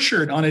and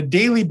nurtured on a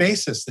daily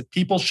basis, that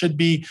people should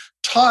be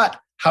taught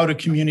how to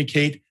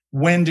communicate,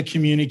 when to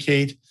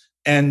communicate,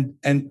 and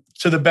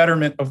to the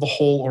betterment of the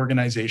whole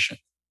organization.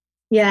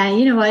 Yeah,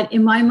 you know what?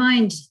 In my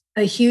mind,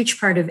 a huge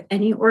part of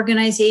any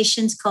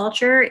organization's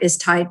culture is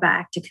tied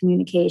back to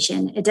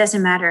communication. It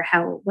doesn't matter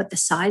what the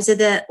size of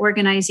the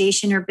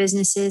organization or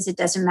business is. It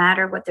doesn't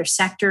matter what their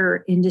sector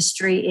or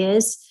industry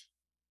is.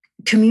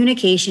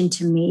 Communication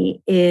to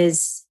me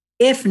is,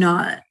 if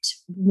not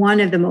one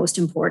of the most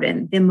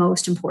important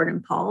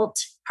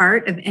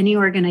part of any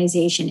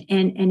organization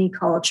and any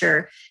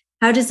culture.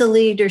 How does the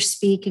leader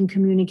speak and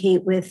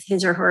communicate with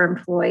his or her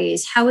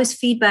employees? How is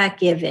feedback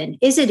given?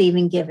 Is it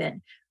even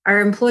given? Are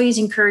employees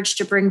encouraged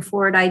to bring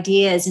forward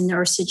ideas and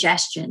or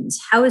suggestions?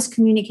 How is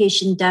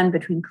communication done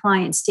between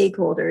clients,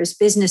 stakeholders,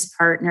 business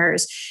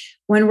partners?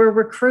 When we're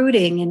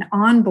recruiting and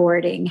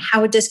onboarding,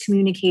 how does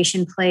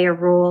communication play a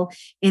role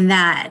in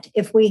that?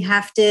 If we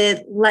have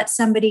to let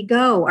somebody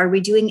go, are we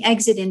doing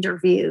exit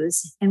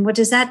interviews? And what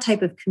does that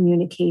type of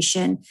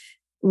communication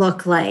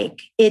look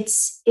like?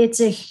 It's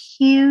a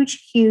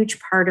huge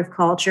part of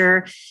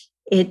culture.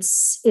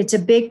 It's a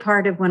big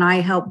part of when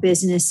I help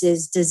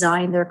businesses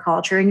design their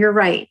culture. And you're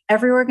right,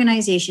 every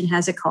organization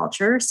has a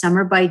culture. Some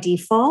are by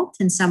default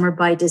and some are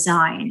by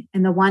design.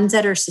 And the ones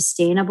that are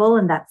sustainable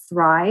and that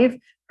thrive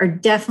are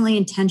definitely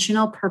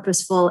intentional,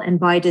 purposeful, and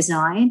by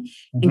design.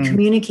 Mm-hmm. And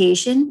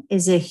communication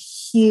is a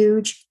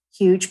huge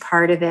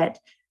part of it.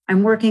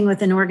 I'm working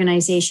with an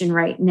organization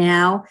right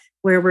now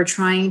where we're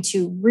trying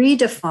to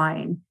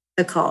redefine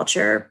the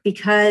culture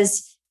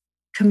because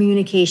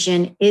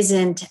communication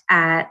isn't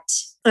at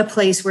a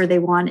place where they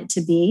want it to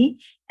be.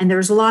 And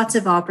there's lots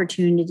of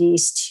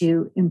opportunities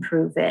to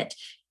improve it.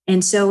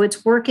 And so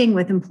it's working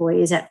with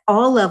employees at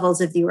all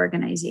levels of the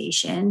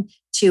organization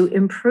to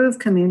improve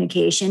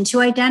communication,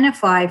 to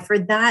identify for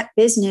that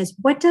business,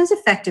 what does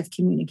effective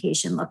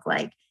communication look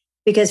like?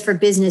 Because for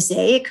business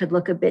A, it could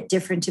look a bit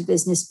different to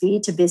business B,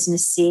 to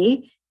business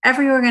C.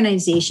 Every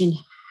organization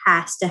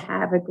has to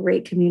have a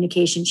great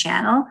communication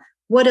channel.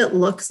 What it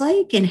looks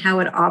like and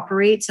how it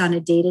operates on a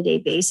day-to-day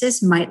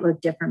basis might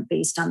look different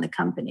based on the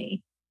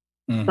company.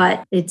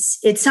 But it's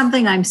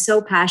something I'm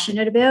so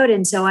passionate about.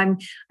 And so I'm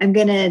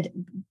going to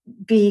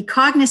be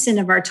cognizant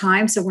of our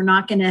time. So we're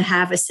not going to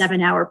have a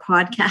 7-hour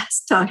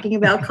podcast talking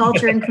about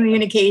culture and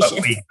communication.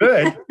 We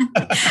could.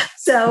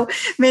 So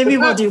maybe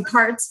we'll do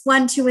parts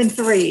 1, 2, and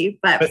 3.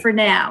 But for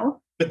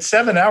now. But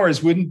 7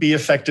 hours wouldn't be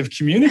effective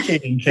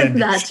communicating, Candice.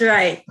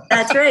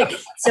 That's right.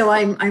 So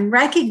I'm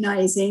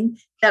recognizing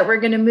that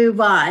we're going to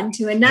move on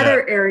to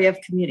another area of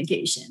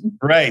communication.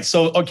 Right.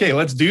 So, okay,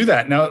 let's do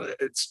that. Now,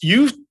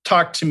 you've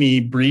talked to me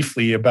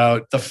briefly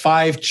about the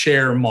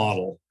 5-chair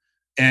model,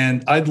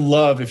 and I'd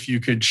love if you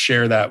could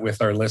share that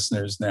with our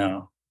listeners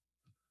now.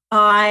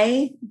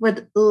 I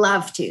would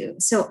love to.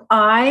 So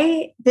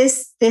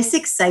this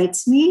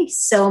excites me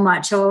so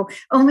much. So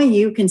only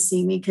you can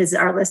see me because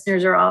our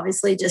listeners are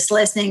obviously just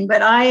listening,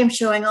 but I am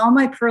showing all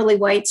my pearly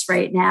whites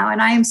right now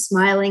and I am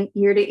smiling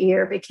ear to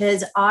ear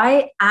because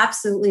I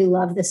absolutely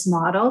love this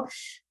model.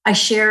 I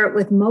share it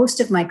with most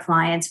of my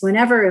clients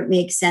whenever it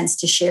makes sense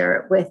to share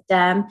it with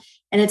them.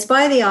 And it's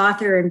by the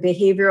author and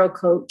behavioral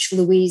coach,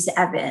 Louise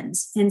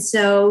Evans. And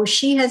so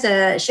she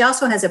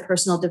also has a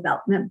personal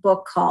development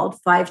book called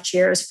 5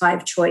 Chairs,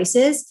 5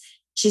 Choices.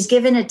 She's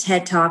given a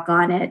TED Talk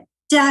on it.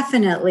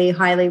 Definitely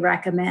highly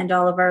recommend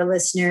all of our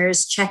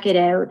listeners check it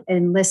out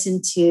and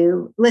listen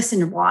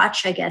and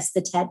watch, I guess,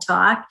 the TED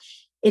Talk.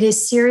 It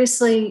is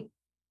seriously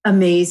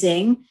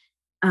amazing.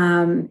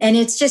 And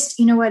it's just,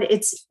 you know what,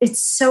 it's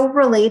so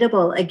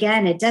relatable.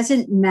 Again, it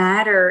doesn't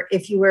matter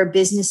if you are a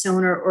business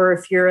owner or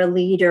if you're a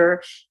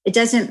leader. It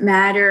doesn't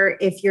matter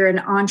if you're an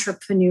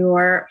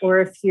entrepreneur or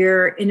if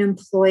you're an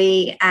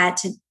employee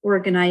at an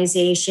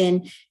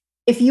organization.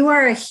 If you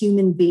are a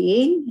human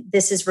being,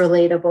 this is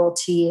relatable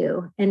to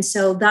you. And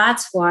so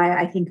that's why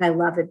I think I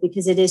love it,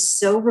 because it is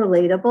so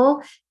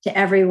relatable to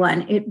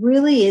everyone. It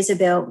really is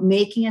about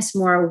making us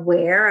more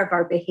aware of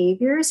our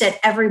behaviors at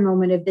every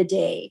moment of the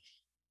day.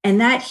 And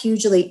that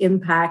hugely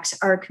impacts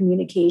our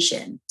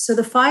communication. So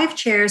the 5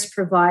 Chairs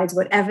provides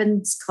what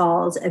Evans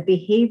calls a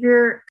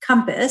behavior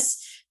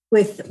compass,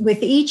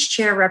 with each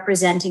chair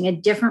representing a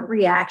different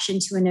reaction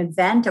to an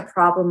event, a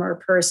problem, or a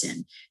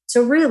person.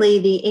 So really,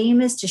 the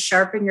aim is to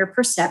sharpen your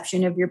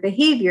perception of your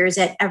behaviors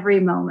at every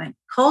moment,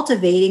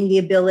 cultivating the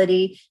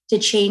ability to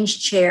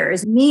change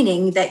chairs,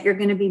 meaning that you're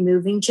going to be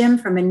moving, Jim,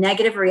 from a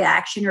negative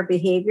reaction or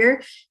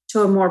behavior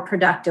to a more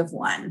productive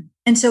one.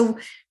 And so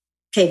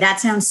okay, that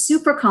sounds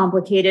super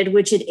complicated,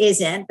 which it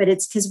isn't, but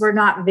it's because we're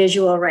not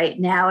visual right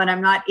now and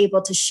I'm not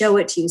able to show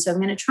it to you. So I'm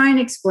going to try and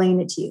explain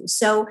it to you.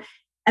 So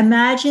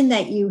imagine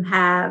that you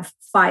have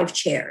 5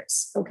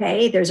 chairs,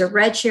 okay? There's a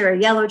red chair, a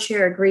yellow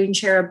chair, a green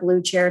chair, a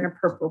blue chair, and a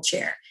purple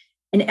chair.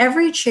 And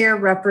every chair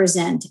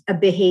represents a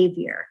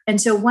behavior. And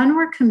so when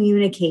we're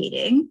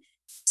communicating,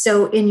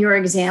 so in your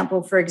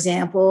example, for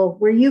example,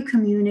 were you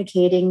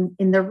communicating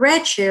in the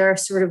red chair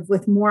sort of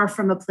with more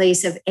from a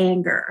place of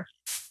anger?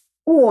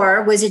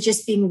 Or was it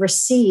just being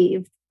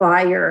received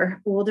by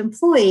your old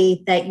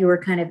employee that you were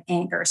kind of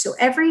anger? So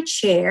every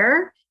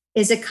chair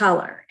is a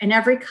color, and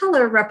every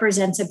color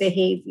represents a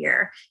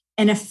behavior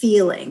and a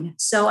feeling.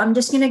 So I'm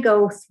just going to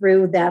go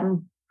through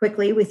them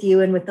quickly with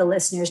you and with the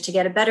listeners to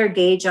get a better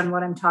gauge on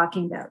what I'm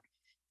talking about.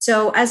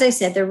 So as I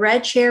said, the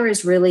red chair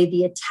is really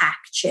the attack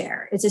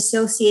chair. It's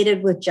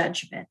associated with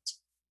judgment.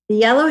 The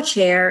yellow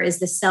chair is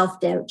the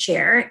self-doubt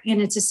chair,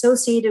 and it's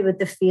associated with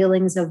the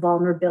feelings of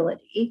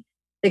vulnerability.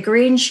 The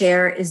green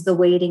chair is the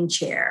waiting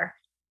chair,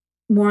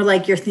 more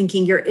like you're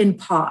thinking you're in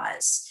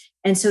pause.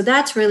 And so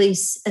that's really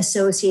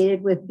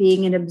associated with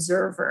being an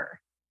observer.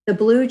 The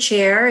blue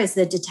chair is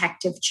the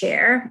detective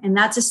chair, and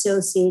that's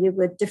associated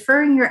with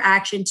deferring your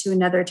action to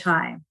another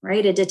time,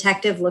 right? A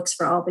detective looks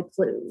for all the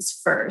clues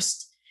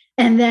first.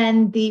 And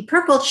then the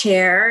purple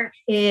chair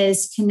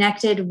is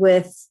connected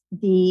with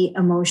the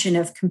emotion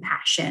of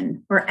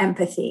compassion or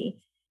empathy.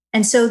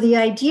 And so the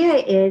idea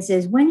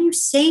is when you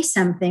say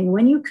something,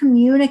 when you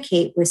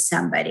communicate with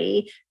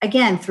somebody,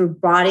 again, through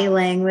body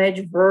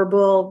language,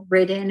 verbal,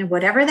 written,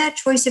 whatever that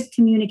choice of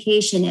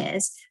communication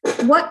is,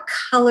 what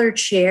color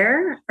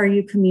chair are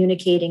you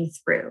communicating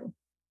through?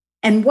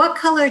 And what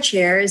color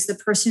chair is the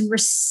person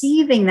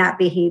receiving that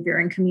behavior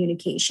and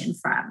communication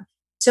from?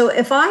 So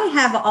if I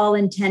have all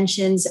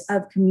intentions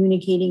of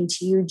communicating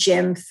to you,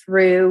 Jim,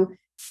 through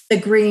the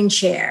green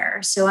chair,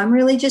 so I'm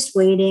really just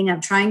waiting, I'm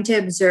trying to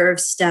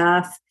observe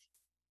stuff.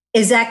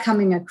 Is that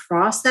coming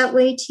across that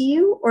way to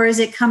you? Or is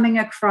it coming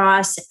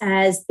across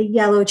as the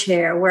yellow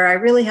chair where I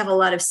really have a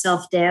lot of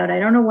self-doubt? I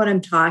don't know what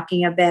I'm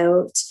talking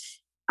about.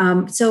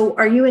 So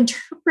are you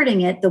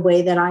interpreting it the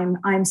way that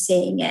I'm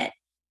saying it?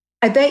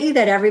 I bet you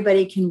that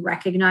everybody can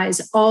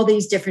recognize all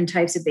these different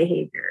types of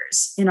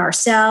behaviors in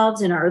ourselves,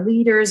 in our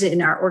leaders,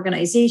 in our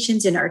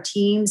organizations, in our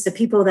teams, the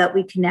people that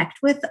we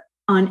connect with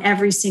on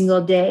every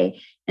single day.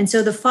 And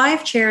so the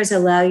 5 chairs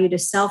allow you to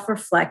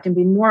self-reflect and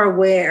be more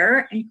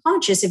aware and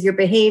conscious of your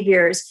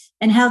behaviors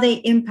and how they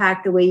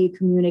impact the way you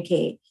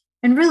communicate.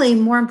 And really,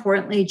 more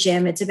importantly,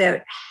 Jim, it's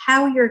about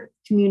how your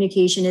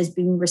communication is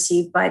being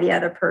received by the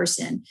other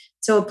person.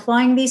 So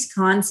applying these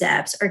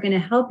concepts are going to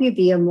help you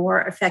be a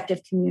more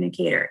effective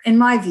communicator, in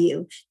my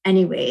view.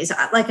 Anyways,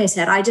 like I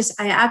said, I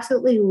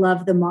absolutely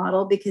love the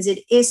model because it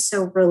is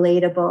so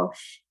relatable.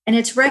 And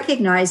it's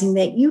recognizing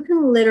that you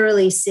can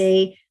literally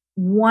say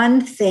one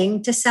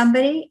thing to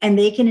somebody and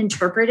they can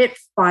interpret it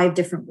 5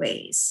 different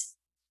ways.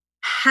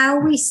 How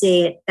we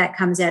say it that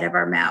comes out of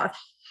our mouth,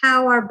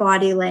 how our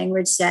body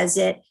language says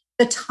it,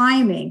 the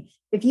timing.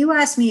 If you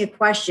ask me a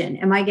question,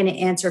 am I going to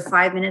answer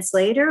 5 minutes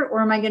later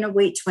or am I going to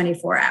wait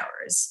 24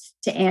 hours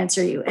to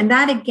answer you? And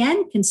that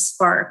again can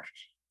spark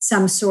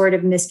some sort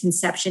of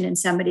misconception in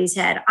somebody's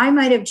head. I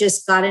might have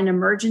just got an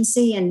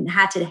emergency and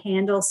had to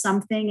handle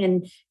something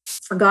and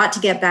forgot to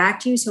get back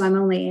to you. So I'm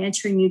only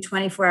answering you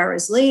 24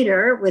 hours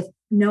later with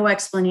no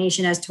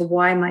explanation as to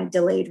why my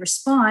delayed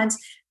response.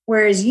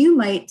 Whereas you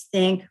might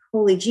think,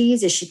 holy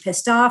geez, is she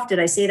pissed off? Did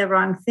I say the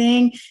wrong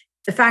thing?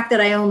 The fact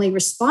that I only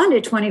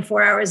responded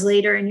 24 hours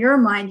later in your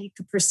mind, you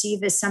could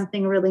perceive as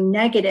something really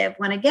negative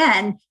when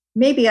again,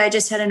 maybe I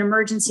just had an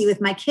emergency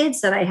with my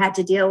kids that I had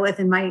to deal with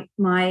and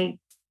my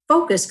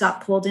focus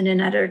got pulled in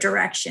another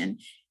direction.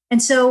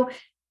 And so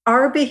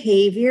our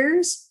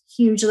behaviors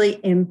hugely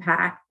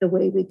impact the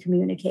way we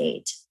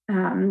communicate.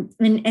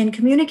 And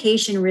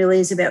communication really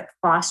is about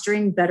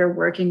fostering better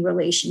working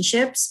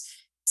relationships,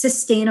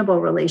 sustainable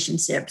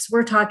relationships.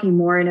 We're talking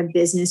more in a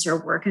business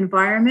or work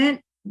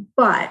environment,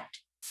 but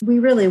we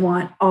really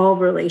want all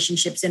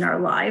relationships in our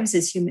lives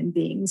as human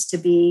beings to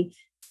be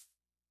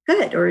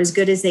good or as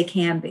good as they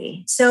can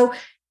be. So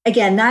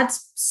again,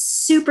 that's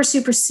super,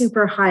 super,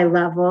 super high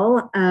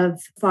level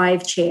of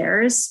 5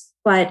 chairs,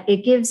 but it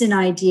gives an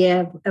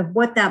idea of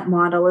what that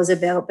model is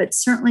about, but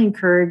certainly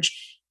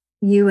encourage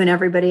you and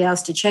everybody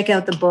else to check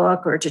out the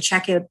book or to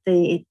check out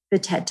the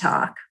TED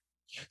Talk.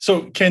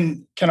 So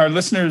can our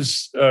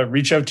listeners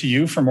reach out to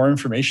you for more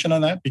information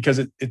on that? Because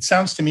it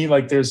sounds to me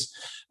like there's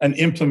an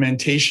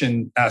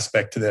implementation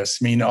aspect to this.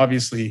 I mean,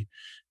 obviously,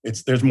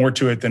 there's more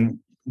to it than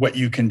what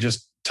you can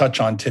just touch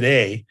on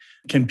today.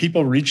 Can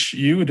people reach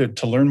you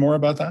to learn more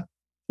about that?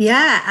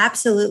 Yeah,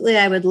 absolutely.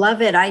 I would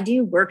love it. I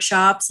do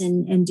workshops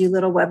and do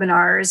little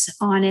webinars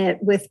on it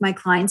with my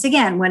clients,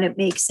 again, when it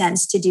makes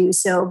sense to do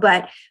so.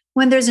 But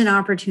when there's an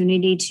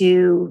opportunity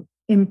to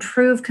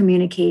improve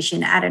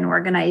communication at an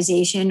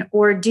organization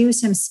or do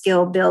some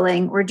skill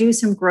building or do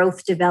some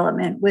growth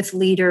development with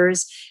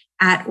leaders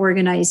at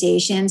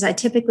organizations, I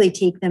typically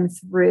take them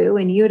through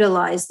and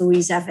utilize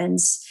Louise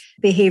Evans'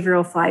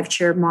 behavioral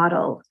 5-chair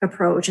model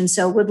approach. And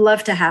so would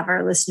love to have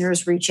our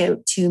listeners reach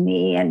out to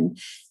me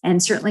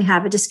and certainly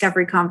have a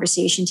discovery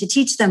conversation to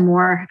teach them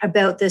more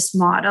about this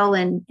model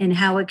and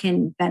how it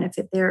can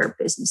benefit their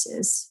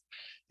businesses.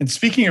 And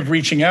speaking of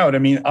reaching out, I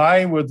mean,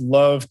 I would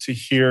love to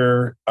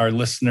hear our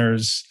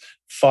listeners'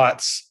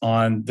 thoughts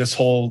on this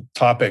whole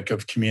topic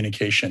of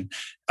communication.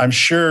 I'm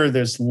sure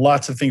there's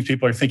lots of things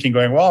people are thinking,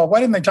 going, well, why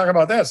didn't they talk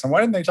about this? And why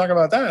didn't they talk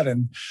about that?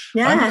 And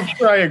I'm not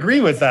sure I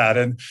agree with that.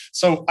 And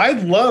so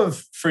I'd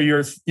love for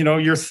your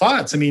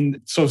thoughts. I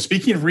mean, so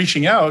speaking of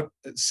reaching out,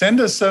 send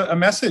us a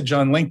message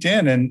on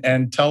LinkedIn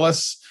and tell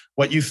us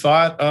what you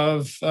thought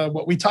of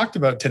what we talked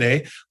about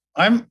today.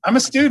 I'm a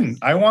student.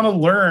 I want to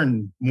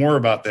learn more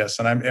about this,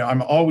 and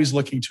I'm always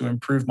looking to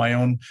improve my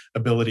own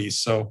abilities.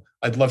 So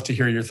I'd love to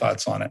hear your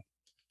thoughts on it.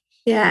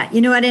 Yeah, you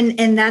know what,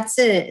 and that's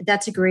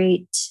a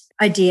great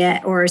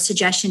idea or a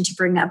suggestion to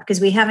bring up,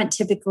 because we haven't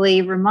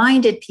typically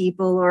reminded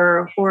people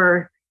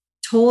or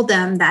told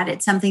them that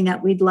it's something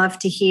that we'd love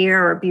to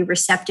hear or be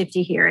receptive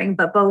to hearing.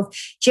 But both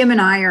Jim and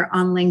I are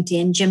on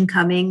LinkedIn, Jim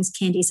Cummings,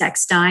 Candice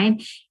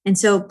Eckstein. And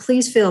so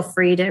please feel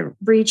free to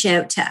reach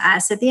out to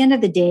us. At the end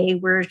of the day,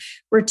 we're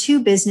two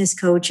business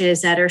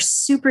coaches that are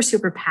super,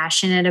 super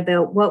passionate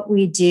about what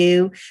we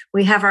do.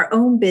 We have our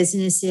own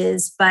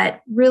businesses,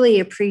 but really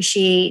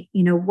appreciate,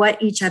 what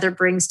each other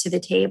brings to the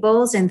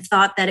tables, and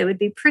thought that it would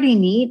be pretty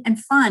neat and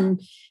fun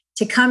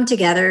to come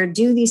together,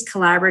 do these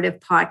collaborative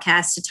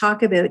podcasts to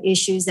talk about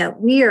issues that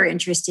we are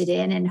interested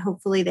in, and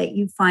hopefully that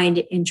you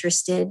find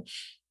interested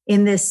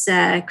in this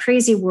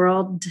crazy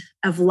world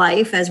of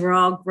life as we're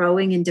all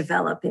growing and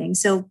developing.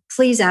 So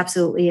please,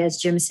 absolutely, as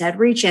Jim said,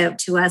 reach out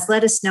to us.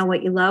 Let us know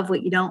what you love,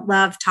 what you don't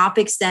love,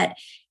 topics that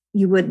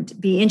you would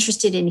be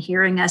interested in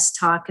hearing us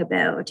talk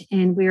about.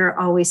 And we're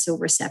always so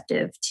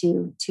receptive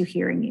to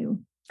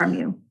hearing from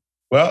you.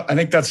 Well, I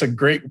think that's a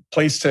great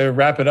place to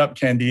wrap it up,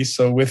 Candice.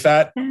 So with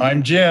that,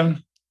 I'm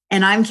Jim.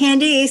 And I'm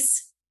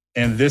Candice.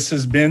 And this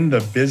has been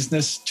the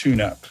Business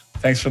Tune-Up.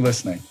 Thanks for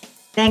listening.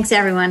 Thanks,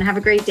 everyone. Have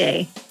a great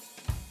day.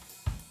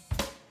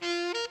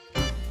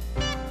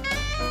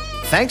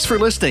 Thanks for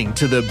listening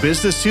to the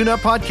Business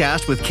Tune-Up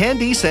podcast with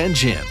Candice and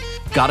Jim.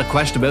 Got a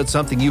question about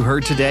something you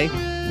heard today?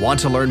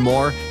 Want to learn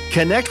more?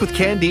 Connect with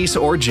Candice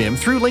or Jim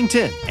through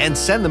LinkedIn and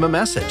send them a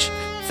message.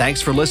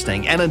 Thanks for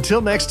listening. And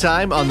until next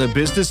time on the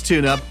Business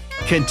Tune-Up,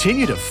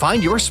 continue to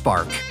find your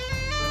spark.